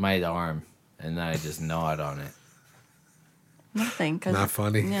 My arm. And then I just gnawed on it. nothing. 'Cause Not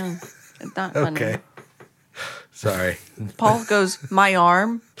funny? Yeah, it's not funny. Okay. Sorry. Paul goes, my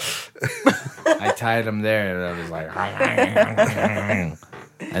arm. I tied them there and I was like...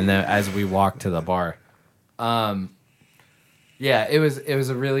 and then as we walked to the bar. Yeah, it was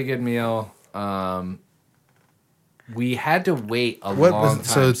a really good meal. We had to wait a long time.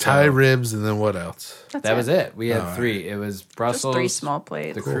 So Thai ribs and then what else? That's That was it. We had All right. 3. It was Just Brussels, 3 small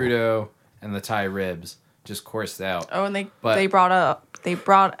plates. the crudo, and the Thai ribs. Just coursed out. Oh, and they But- brought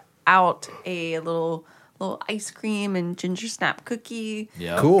out a little ice cream and ginger snap cookie.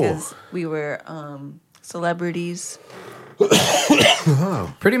 Yeah. Cool. Because we were celebrities.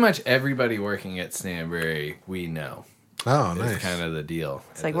 Pretty much everybody working at Stanbury we know. Oh, It's nice. kind of the deal.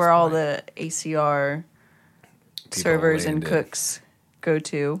 It's like where all the ACR servers and landed. cooks go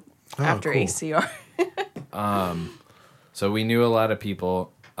to Oh, after cool. ACR. So we knew a lot of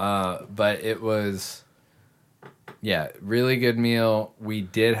people, but it was, really good meal. We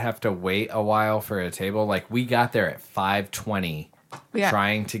did have to wait a while for a table. Like we got there at 5:20, Yeah.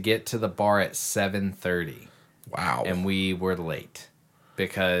 trying to get to the bar at 7:30, Wow. and we were late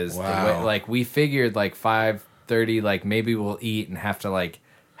because Wow. we figured like 5:30, like maybe we'll eat and have to like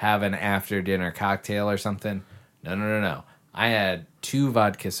have an after dinner cocktail or something. No. I had 2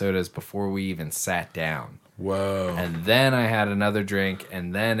 vodka sodas before we even sat down. Whoa. And then I had another drink,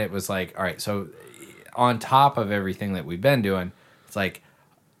 and then it was like, all right, so on top of everything that we've been doing, it's like,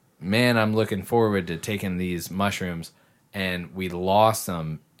 man, I'm looking forward to taking these mushrooms, and we lost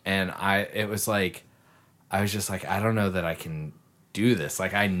them, and it was like, I was just like, I don't know that I can do this.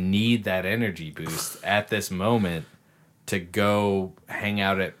 Like, I need that energy boost at this moment to go hang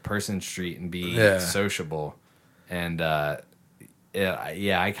out at Person Street and be sociable. And,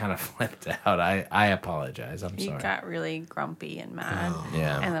 I kind of flipped out. I apologize. I'm He sorry. got really grumpy and mad.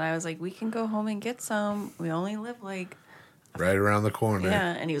 Yeah. And then I was like, we can go home and get some. We only live like, Right around the corner.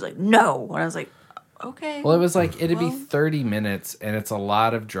 yeah. And he was like, no. And I was like, okay. Well, it was like it'd be Well- 30 minutes, and it's a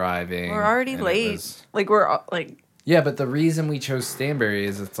lot of driving. We're already and it late. was- Like, we're like, Yeah, but the reason we chose Stanbury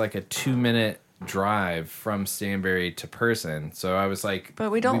is it's like a 2-minute drive from Stanbury to Person. So I was like, but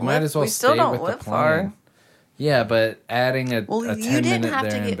we don't might live, as well we still stay don't with live the far. plan. Yeah, but adding a Well, 10 you didn't minute have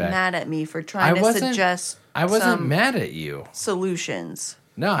there to and get back. mad at me for trying to wasn't- suggest I wasn't some mad at you. solutions.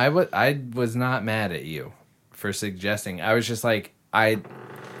 No, I was not mad at you for suggesting. I was just like, I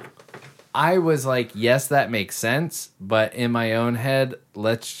was like, yes, that makes sense, but in my own head,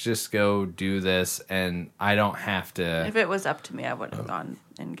 let's just go do this, and I don't have to. If it was up to me, I would have gone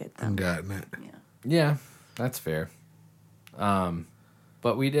and get them. Gotten it. Yeah. Yeah, that's fair.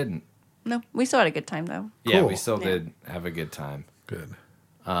 But we didn't. No, we still had a good time though. Yeah, Cool. we still Yeah. did have a good time. Good.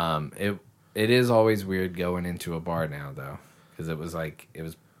 It is always weird going into a bar now though, because it was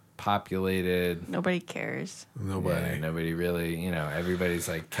populated. Nobody cares. Nobody. Yeah, nobody really, everybody's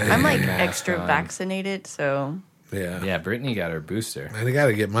like. I'm like carrying a mask extra on. vaccinated, so Yeah. Yeah, Brittany got her booster. And I got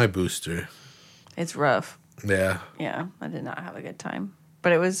to get my booster. it's rough. Yeah. Yeah, I did not have a good time.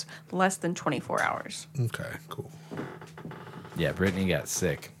 But it was less than 24 hours. Okay, cool. Yeah, Brittany got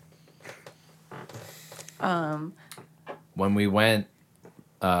sick. When we went,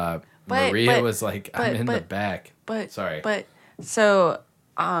 Maria was like, "I'm in the back." But Sorry. But so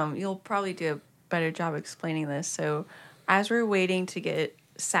you'll probably do a better job explaining this. So as we're waiting to get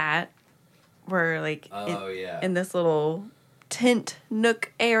sat, we're like in this little tent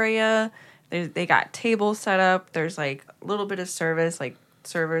nook area. They got tables set up. There's like a little bit of service. Like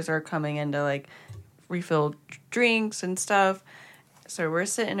servers are coming in to like refill drinks and stuff. So we're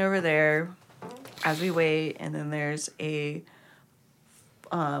sitting over there as we wait, and then there's a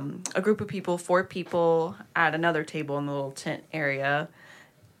group of people, 4 people at another table in the little tent area,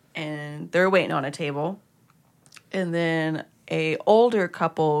 and they're waiting on a table. And then a older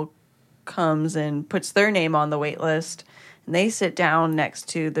couple comes and puts their name on the wait list, and And they sit down next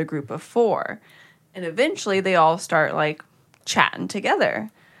to the group of 4. And eventually they all start like chatting together.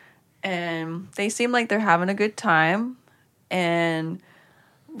 And they seem like they're having a good time. And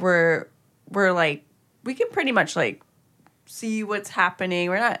we're like, we can pretty much like see what's happening.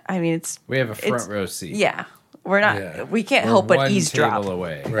 We're not, I mean, We have a front row seat. Yeah. We're not, Yeah. we can't We're help but one eavesdrop. table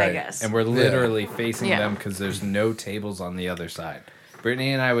away. I Right. guess. And we're literally facing Yeah. them because there's no tables on the other side.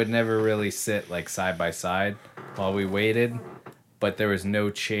 Brittany and I would never really sit like side by side while we waited, but there was no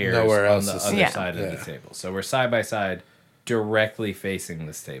chairs Nowhere on else the to other sit. Yeah. side of Yeah. the table. So we're side by side, directly facing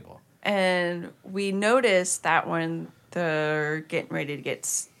this table. And we noticed that when they're getting ready to get,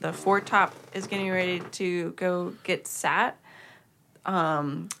 the 4 top is getting ready to go get sat,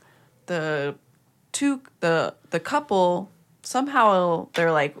 the couple, somehow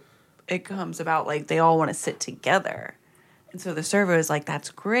they're like, it comes about like they all want to sit together. And so the server is like, that's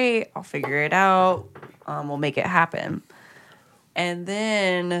great. I'll figure it out. We'll make it happen. And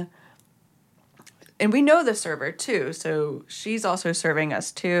then, and we know the server too. So she's also serving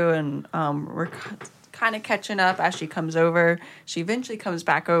us too. And we're kind of catching up as she comes over. She eventually comes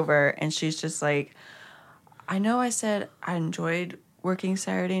back over and she's just like, I know I said I enjoyed working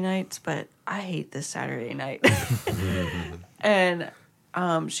Saturday nights, but I hate this Saturday night. And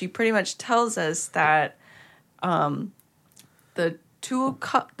she pretty much tells us that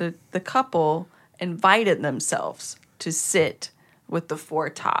the couple invited themselves to sit with the 4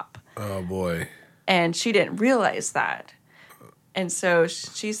 top, Oh boy. and she didn't realize that. And so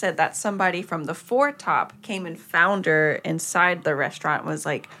she said that somebody from the 4 top came and found her inside the restaurant and was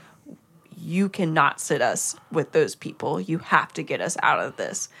like, you cannot sit us with those people. You have to get us out of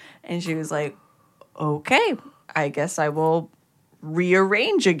this. And she was like, okay, I guess I will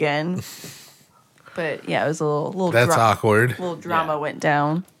rearrange again. But yeah, it was a little That's awkward. little drama Yeah. went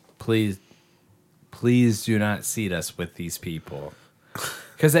down. Please do not seat us with these people.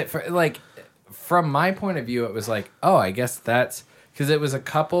 Because from my point of view, it was like, oh, I guess that's because it was a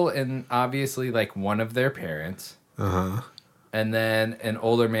couple and obviously like one of their parents. And then an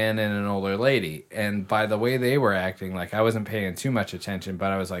older man and an older lady. And by the way they were acting, like I wasn't paying too much attention,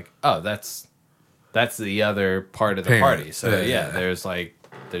 but I was like, oh, that's the other part of the Parent. party. So Yeah. there's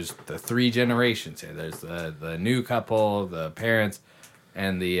the 3 generations here. There's the new couple, the parents,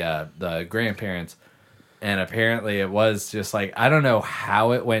 and the grandparents. And apparently it was just like, I don't know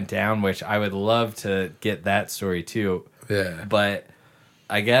how it went down, which I would love to get that story too. Yeah. But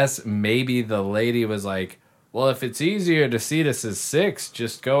I guess maybe the lady was like, well, if it's easier to seat us as 6,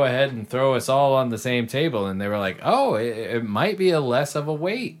 just go ahead and throw us all on the same table. And they were like, oh, it might be a less of a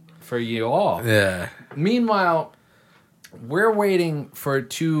wait for you all. Yeah. Meanwhile, we're waiting for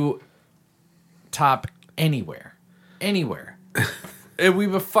 2 top anywhere. And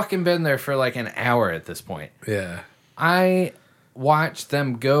we've fucking been there for like an hour at this point. Yeah. I watched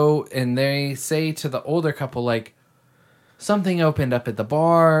them go and they say to the older couple, like, something opened up at the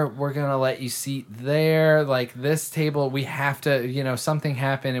bar. We're going to let you seat there. Like this table, we have to, something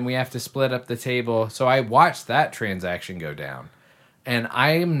happened and we have to split up the table. So I watched that transaction go down. And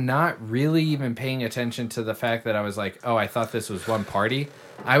I'm not really even paying attention to the fact that I was like, oh, I thought this was one party.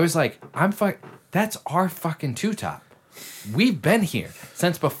 I was like, that's our fucking 2 top. We've been here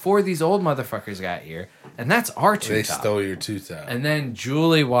since before these old motherfuckers got here. And that's our 2 They top. stole your 2 top. And then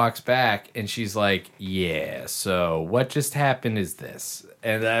Julie walks back and she's like, yeah, so what just happened is this.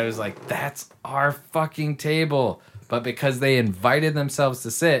 And I was like, that's our fucking table. But because they invited themselves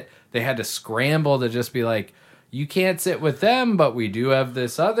to sit, they had to scramble to just be like, you can't sit with them, but we do have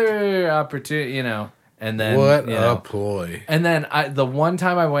this other opportunity, And then What a ploy. And then the one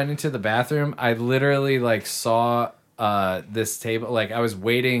time I went into the bathroom, I literally like saw this table. Like I was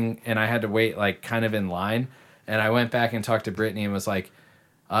waiting and I had to wait like kind of in line. And I went back and talked to Brittany and was like,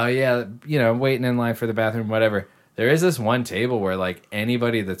 oh yeah, waiting in line for the bathroom, whatever. There is this one table where like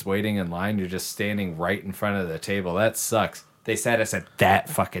anybody that's waiting in line, you're just standing right in front of the table. That sucks. They sat us at that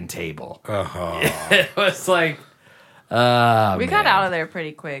fucking table. It was like, We got out of there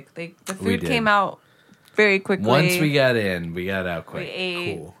pretty quick. The We food did. came out very quickly. Once we got in, we got out quick. We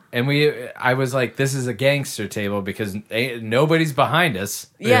ate. Cool. And I was like, this is a gangster table because nobody's behind us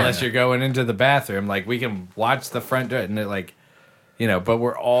Yeah. unless you're going into the bathroom. Like we can watch the front door and but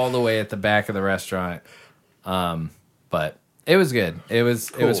we're all the way at the back of the restaurant. But it was good. It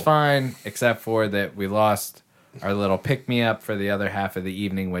was fine, except for that we lost our little pick me up for the other half of the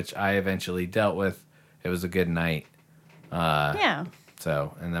evening, which I eventually dealt with. It was a good night. Yeah.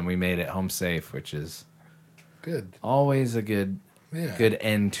 So, and then we made it home safe, which is Good. always a good Yeah. good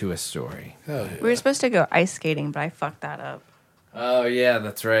end to a story. Hell yeah. We were supposed to go ice skating, but I fucked that up. Oh yeah,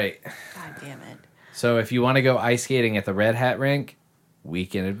 that's right. God damn it. So if you want to go ice skating at the Red Hat rink,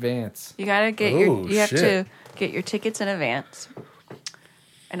 week in advance. You gotta get Oh, you have to shit. get your tickets in advance.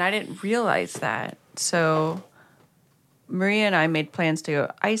 And I didn't realize that. So Maria and I made plans to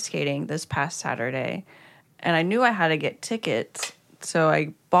go ice skating this past Saturday. And I knew I had to get tickets. So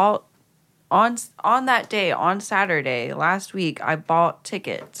I bought on that day, on Saturday, last week, I bought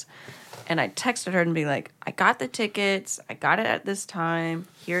tickets. And I texted her and be like, I got the tickets. I got it at this time.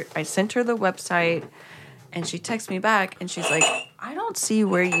 Here, I sent her the website. And she texts me back and she's like, I don't see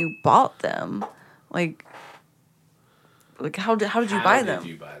where you bought them. Like how did you buy them?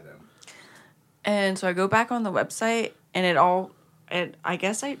 And so I go back on the website and I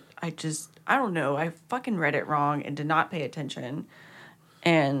guess I don't know. I fucking read it wrong and did not pay attention.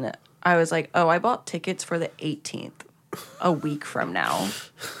 And I was like, oh, I bought tickets for the 18th, a week from now.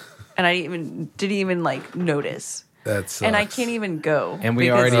 And I didn't even like notice. That's And I can't even go. And we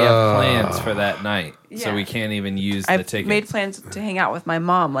because already have plans for that night, so Yeah. we can't even use the I've tickets. made plans to hang out with my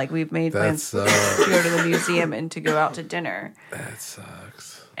mom. Like we've made That plans to go to the museum and to go out to dinner. That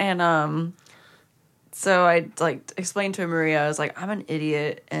sucks. And so I like explained to Maria, I was like, I'm an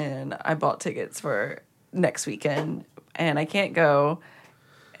idiot and I bought tickets for next weekend and I can't go.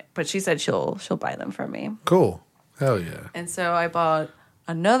 But she said she'll buy them for me. Cool. Hell yeah. And so I bought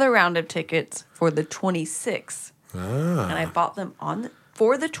another round of tickets for the 26th. And I bought them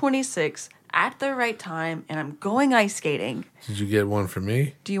for the 26th at the right time and I'm going ice skating. Did you get one for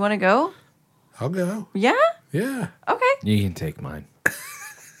me? Do you want to go? I'll go. Yeah? Yeah. Okay. You can take mine.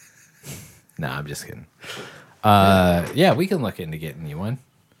 No, I'm just kidding. Yeah, we can look into getting you one.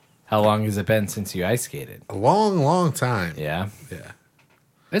 How long has it been since you ice skated? A long, long time. Yeah, Yeah.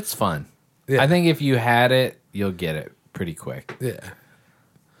 it's fun. Yeah. I think if you had it, you'll get it pretty quick. Yeah.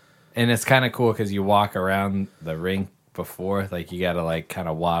 And it's kind of cool because you walk around the rink before, like you got to like kind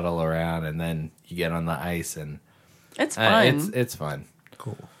of waddle around, and then you get on the ice, and It's fun. it's fun.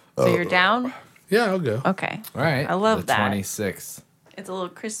 Cool. So you're down? Yeah, I'll go. Okay. All right, I love the that. 26th. It's a little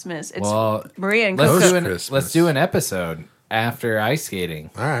Christmas. It's Well, Maria and Let's Coco. do, an, Christmas. let's do an episode after ice skating.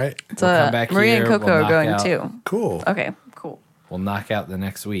 All right. It's, we'll come back Maria here, and Coco we'll are knock going out- too. Cool. Okay, cool. We'll knock out the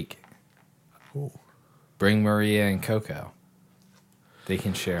next week. Cool. Bring Maria and Coco. They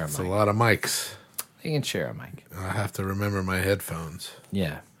can share a It's a mic. lot of mics. They can share a mic. I have to remember my headphones.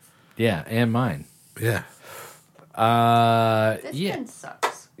 Yeah, yeah, and mine. Yeah. Yeah,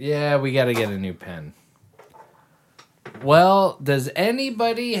 sucks. yeah. We got to get a new pen. Well, does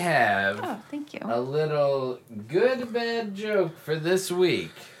anybody have Oh, thank you. a little good bad joke for this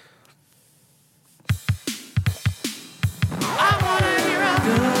week?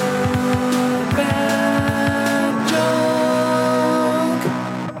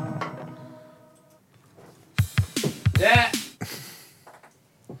 Yeah.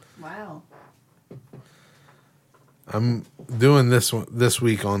 Wow. I'm doing this one this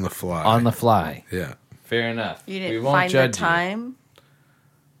week on the fly. On the fly. Yeah. Fair enough. You we didn't won't find the judge you. time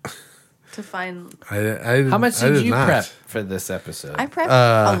to find. I How much I did you not. prep for this episode? I prepped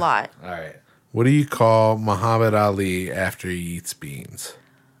a lot. All right. What do you call Muhammad Ali after he eats beans?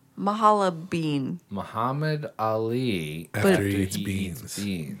 Mahala bean. Muhammad Ali After he eats beans. eats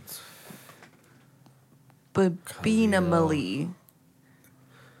beans. Babinamali.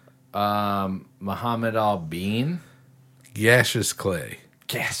 Muhammad Al Bean. Gaseous Clay.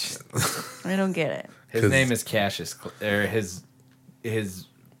 Cassius. I don't get it. His 'Cause- name is Cassius, or his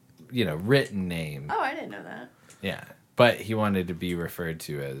written name. Oh, I didn't know that. Yeah, but he wanted to be referred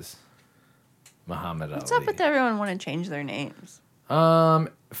to as Muhammad What's Ali. up with everyone wanting to change their names?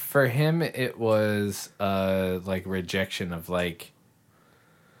 For him, it was like rejection of like.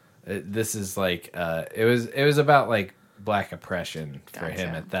 This is like it was about like black oppression for him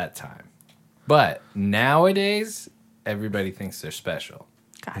Gotcha. at that time, but nowadays everybody thinks they're special,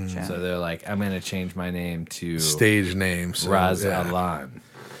 Gotcha. so they're like, I'm gonna change my name to Stage name. So, Raz yeah. Alan.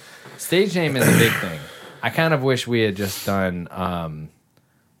 Stage name is a big thing. I kind of wish we had just done,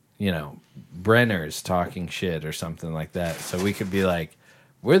 Brenner's talking shit or something like that, so we could be like,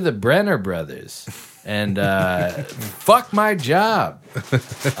 we're the Brenner brothers, and fuck my job,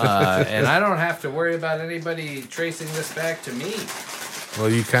 and I don't have to worry about anybody tracing this back to me. Well,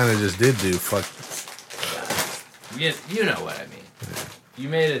 you kind of just did do fuck. You know what I mean. You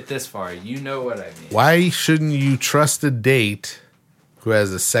made it this far. You know what I mean. Why shouldn't you trust a date who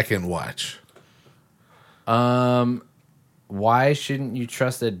has a second watch? Why shouldn't you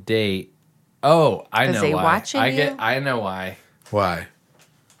trust a date? Oh, I Is know they why. watching you? I know why. Why?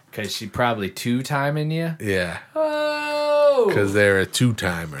 Because she probably two-timing you. Yeah. Oh, Because they're a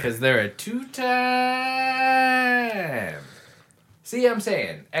two-timer. they're a two-time. See, I'm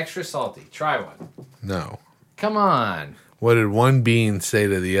saying extra salty. Try one. No. Come on. What did one bean say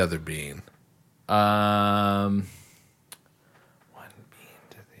to the other bean? One bean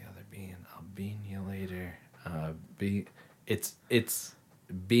to the other bean. I'll bean you later. It's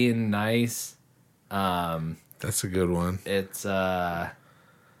being nice. That's a good one. It's I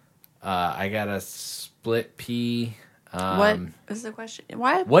got a split pea. What is the question?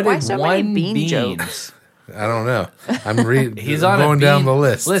 Why What why did so one many bean bean? jokes? I don't know. I'm reading. He's on going a down bean- the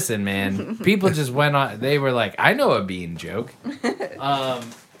list. Listen, man. People just went on. They were like, "I know a bean joke."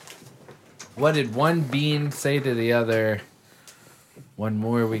 What did one bean say to the other? One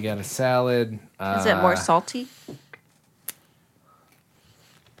more. We got a salad. Is it more salty?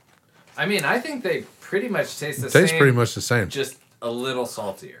 I mean, I think they pretty much taste the It same. tastes pretty much the same. just a little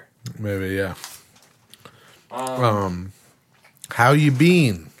saltier. Maybe, yeah. How you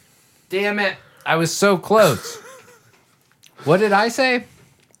been? Damn it! I was so close. What did I say?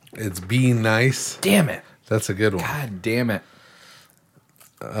 It's being nice. Damn it! That's a good one. God damn it!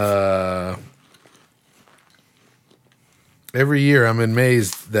 Every year I'm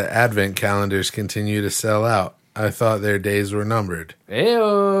amazed that advent calendars continue to sell out. I thought their days were numbered.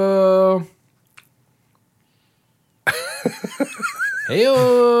 Heyo.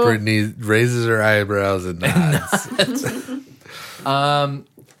 Heyo. Brittany raises her eyebrows and nods.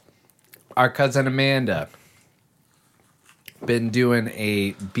 Our cousin Amanda been doing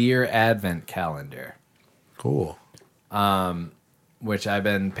a beer advent calendar, Cool. which I've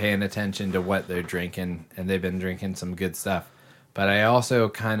been paying attention to what they're drinking, and they've been drinking some good stuff. But I also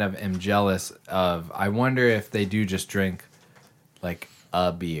kind of am jealous of, I wonder if they do just drink like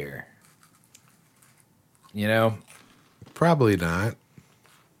a beer. You know? Probably not.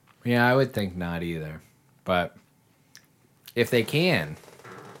 Yeah, I would think not either. But if they can,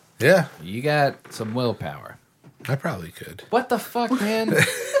 Yeah, you got some willpower. I probably could. What the fuck, man?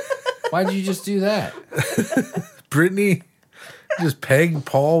 Why'd you just do that? Brittany just pegged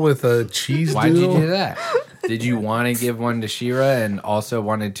Paul with a cheese Why'd you doodle. do that? Did you want to give one to Shira and also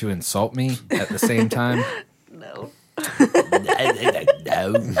wanted to insult me at the same time? No.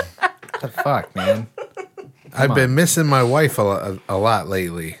 No. What the fuck, man? I've been missing my wife a lot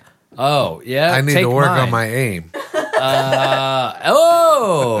lately. Oh, yeah? I need take to work mine. on my aim.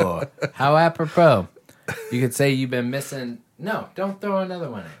 Oh! How apropos. You could say you've been missing... No, don't throw another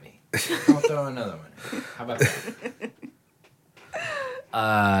one at me. Don't throw another one at me. How about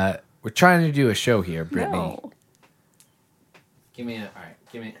that? We're trying to do a show here, Brittany. No. Give me a... All right,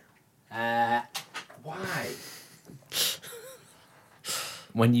 give me... why?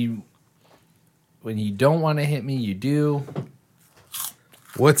 When you don't want to hit me, you do.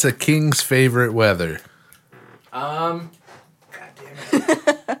 What's a king's favorite weather? God damn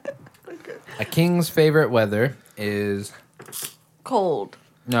it. A king's favorite weather is... Cold.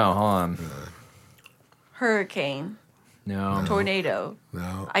 No, hold on. Hurricane. No. Tornado.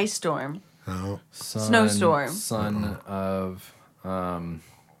 No, Ice storm. no. Snowstorm. Son of...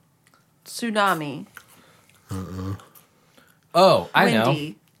 Tsunami. Oh, I know.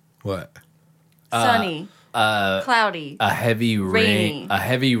 Windy. What? Sunny. Cloudy. A heavy rain. Rainy. A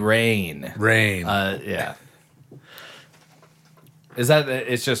heavy rain. Rain. Yeah. Is that...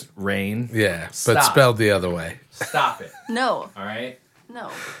 It's just rain? yeah, but Stop. spelled the other way. Stop it. No. All right? No.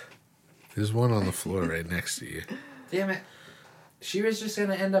 There's one on the floor right next to you. Damn it. She was just going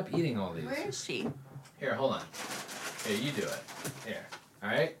to end up eating all these. Where is she? Here, hold on. Here, you do it. Here. All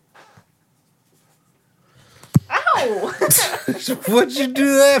right? Ow! What'd you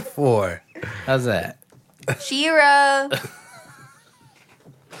do that for? How's that? Shira.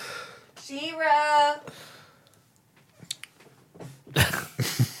 Shira.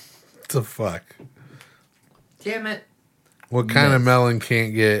 What the fuck? Damn it. What kind of Miss. melon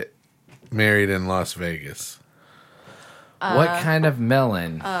can't get married in Las Vegas? What kind of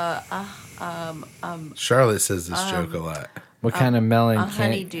melon? Charlotte says this joke a lot. What kind of melon A can't...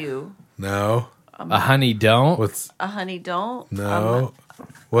 honeydew. No. A honey don't? What's A honey don't. no?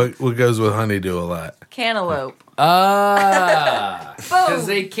 What goes with honeydew a lot? Cantaloupe. Ah! Because Boom.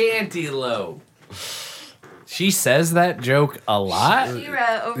 they can't elope. She says that joke a lot?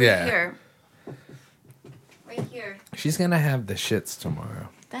 Shira, over Yeah. here. Right here. She's going to have the shits tomorrow.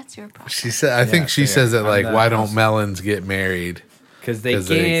 That's your problem. She said. I think she fair. says it I'm like, the "Why house. don't melons get married? Because they 'Cause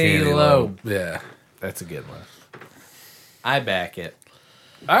can't elope. Yeah, That's a good one. I back it.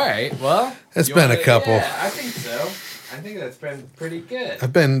 All right, well. It's you been wanna- a couple. Yeah, I think so. I think that's been pretty good.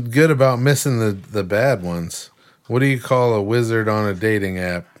 I've been good about missing the bad ones. What do you call a wizard on a dating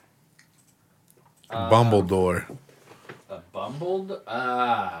app? Bumbledore. A bumbled?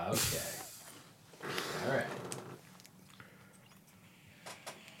 Ah, okay. All right.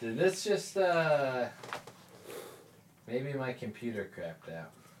 Did this just maybe my computer crapped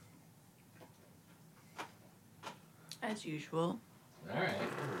out. As usual. All right.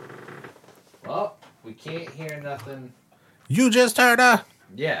 Well, we can't hear nothing. You just heard a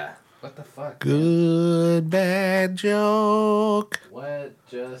Yeah. What the fuck? good bad joke. What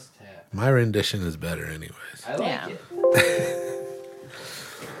just happened? My rendition is better, anyways. I like Yeah. it.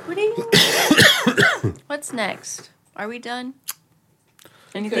 What do you? What's next? Are we done?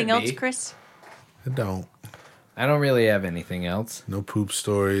 Anything Could else, be. Chris? I don't. I don't really have anything else. No poop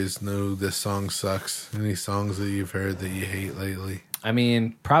stories. No, this song sucks. Any songs that you've heard that you hate lately? I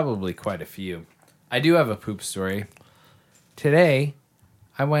mean, probably quite a few. I do have a poop story. Today,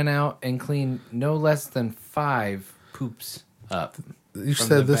 I went out and cleaned no less than 5 poops up. You From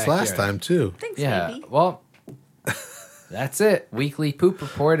said the this last backyard. time too. Thanks, Yeah, baby. well, that's it. Weekly poop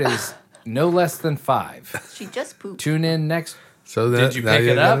report is no less than 5. She just pooped. Tune in next So that, Did you now pick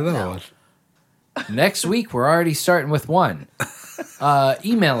it got up? another No. one. next week. We're already starting with 1.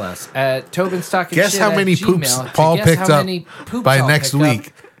 Email us at tobinstockandshit Guess how many @gmail poops to Paul guess picked how up many poops by I'll next pick up.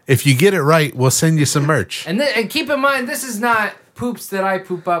 week. If you get it right, we'll send you some merch. And keep in mind, this is not poops that I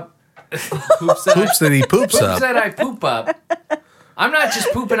poop up. Poops that Poops that he poops poops up. that I poop up. I'm not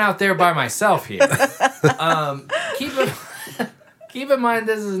just pooping out there by myself here. Keep in mind,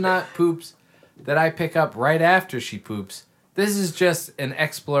 this is not poops that I pick up right after she poops. This is just an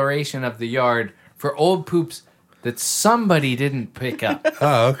exploration of the yard for old poops that somebody didn't pick up.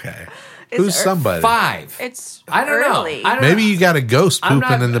 Oh, okay. It's Who's ear- somebody? 5. It's I don't early. know. I don't Maybe know. you got a ghost I'm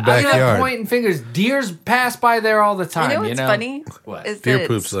pooping in the I'm not backyard. pointing fingers. Deers pass by there all the time. You know what's funny? What? Is Deer that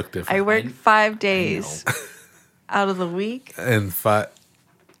poops it's- look different. I work 5 days out of the week, And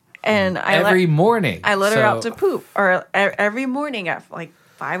and Every morning. I let her So- out to poop, or every morning at like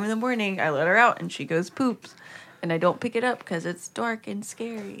 5 in the morning. I let her out, and she goes poops, and I don't pick it up because it's dark and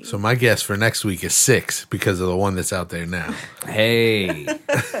scary. so my guess for next week is 6 because of the one that's out there now. Hey,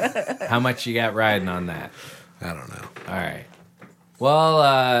 how much you got riding on that? I don't know. All right. Well,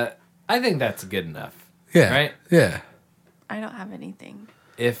 I think that's good enough. Yeah. Right? Yeah. I don't have anything.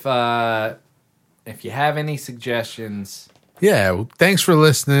 If you have any suggestions, Yeah. Well, thanks for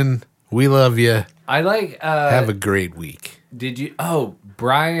listening. We love you. I like. Have a great week. Did you? Oh,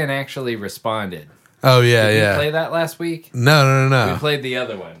 Brian actually responded. Oh, yeah, Did yeah. we play that last week? No. We played the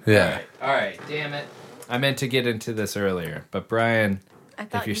other one. Yeah. All right. Damn it. I meant to get into this earlier, but Brian, I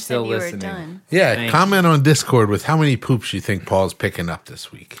thought if you're you still said you listening, were done. Yeah, Thank comment on Discord with how many poops you think Paul's picking up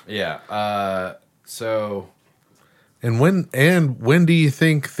this week. yeah. So And when do you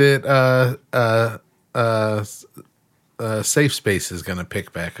think that Safe Space is going to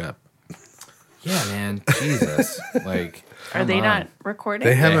pick back up? yeah, man, Jesus, like, Are come they on. not recording?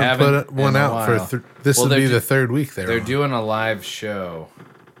 They haven't, haven't put one in a out while. for this Well, will they're be do- the third week They're on. doing a live show.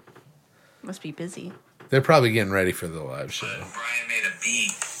 Must be busy. They're probably getting ready for the live show. Brian made a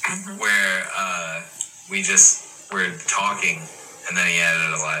beat where we just were talking, and then he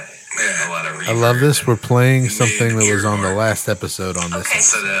added a lot of reverb. I love this. We're playing something that was on the last episode on this.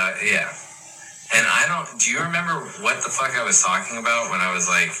 So that yeah. And I don't. Do you remember what the fuck I was talking about when I was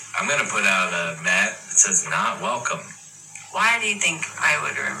like, I'm gonna put out a mat that says "not welcome." Why do you think I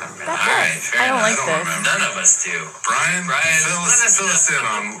would remember That's All right, us. fair I don't enough. like this. None of us do. Brian, fill let us us in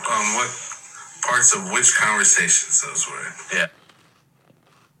on what parts of which conversations those were. Yeah.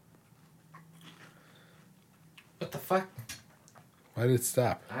 What the fuck? Why did it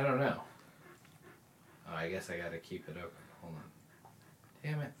stop? I don't know. Oh, I guess I gotta keep it open. Hold on.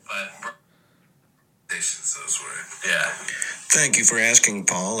 Damn it. But Conversations those were. yeah. Thank you for asking,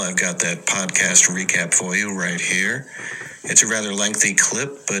 Paul. I've got that podcast recap for you right here. It's a rather lengthy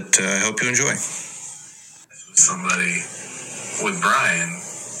clip, but I hope you enjoy. Somebody with Brian,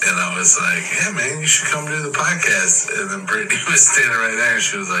 and I was like, "Yeah, man, you should come do the podcast." And then Brittany was standing right there, and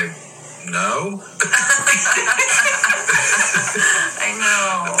she was like, "No." I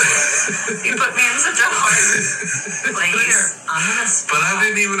know. You put me in such a hard place. I'm gonna But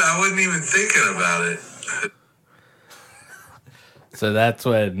I wasn't even thinking about it. So that's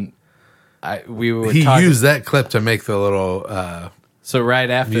when we were He talking. used that clip to make the little. So right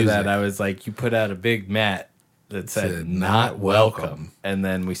after music. that, I was like, "You put out a big mat that said, Said, not "Not welcome," welcome. and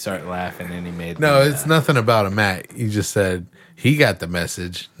then we start laughing, and he made No, the, it's nothing about a Matt. You just said he got the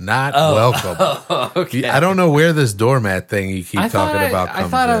message. Not welcome. Okay. I don't know where this doormat thing you keep talking about I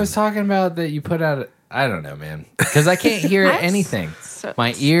comes thought I in. was talking about that you put out. I don't know, man, because I can't hear What? anything. So-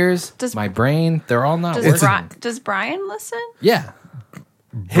 My ears, Does- my brain, they're all not Does, working. does Brian listen? Yeah.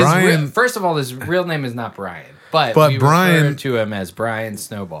 His Brian- first of all, his real name is not Brian, but we Brian- refer to him as Brian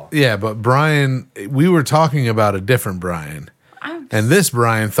Snowball. Yeah, but Brian, we were talking about a different Brian. I'm And this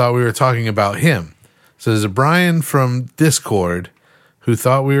Brian thought we were talking about him. So there's a Brian from Discord who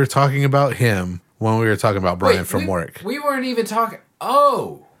thought we were talking about him when we were talking about Brian from work. We weren't even talking.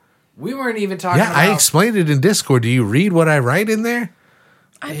 Oh, we weren't even talking. Yeah, about... I explained it in Discord. Do you read what I write in there?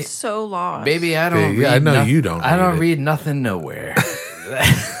 I'm so lost. Baby, I don't. Yeah, read I know you don't. I don't it. read nothing nowhere.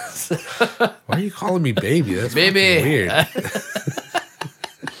 Why are you calling me baby? That's Baby. weird.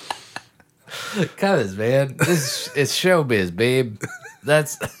 Cuz, man, this it's showbiz, babe.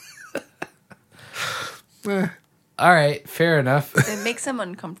 That's all right. Fair enough. It makes him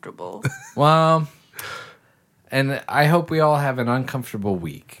uncomfortable. Well, and I hope we all have an uncomfortable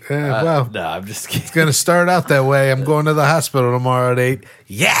week. Well, no, I'm just kidding. It's gonna start out that way. I'm going to the hospital tomorrow at 8.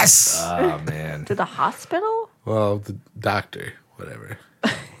 Yes. Oh man. To the hospital? Well, the doctor, whatever.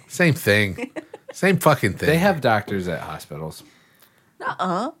 Same thing. Same fucking thing. They have doctors at hospitals.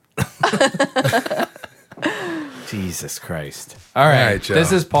 Jesus Christ. All right, Joe.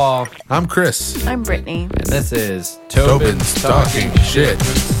 this is Paul. I'm Chris. I'm Brittany. And this is Tobin's Talking Shit.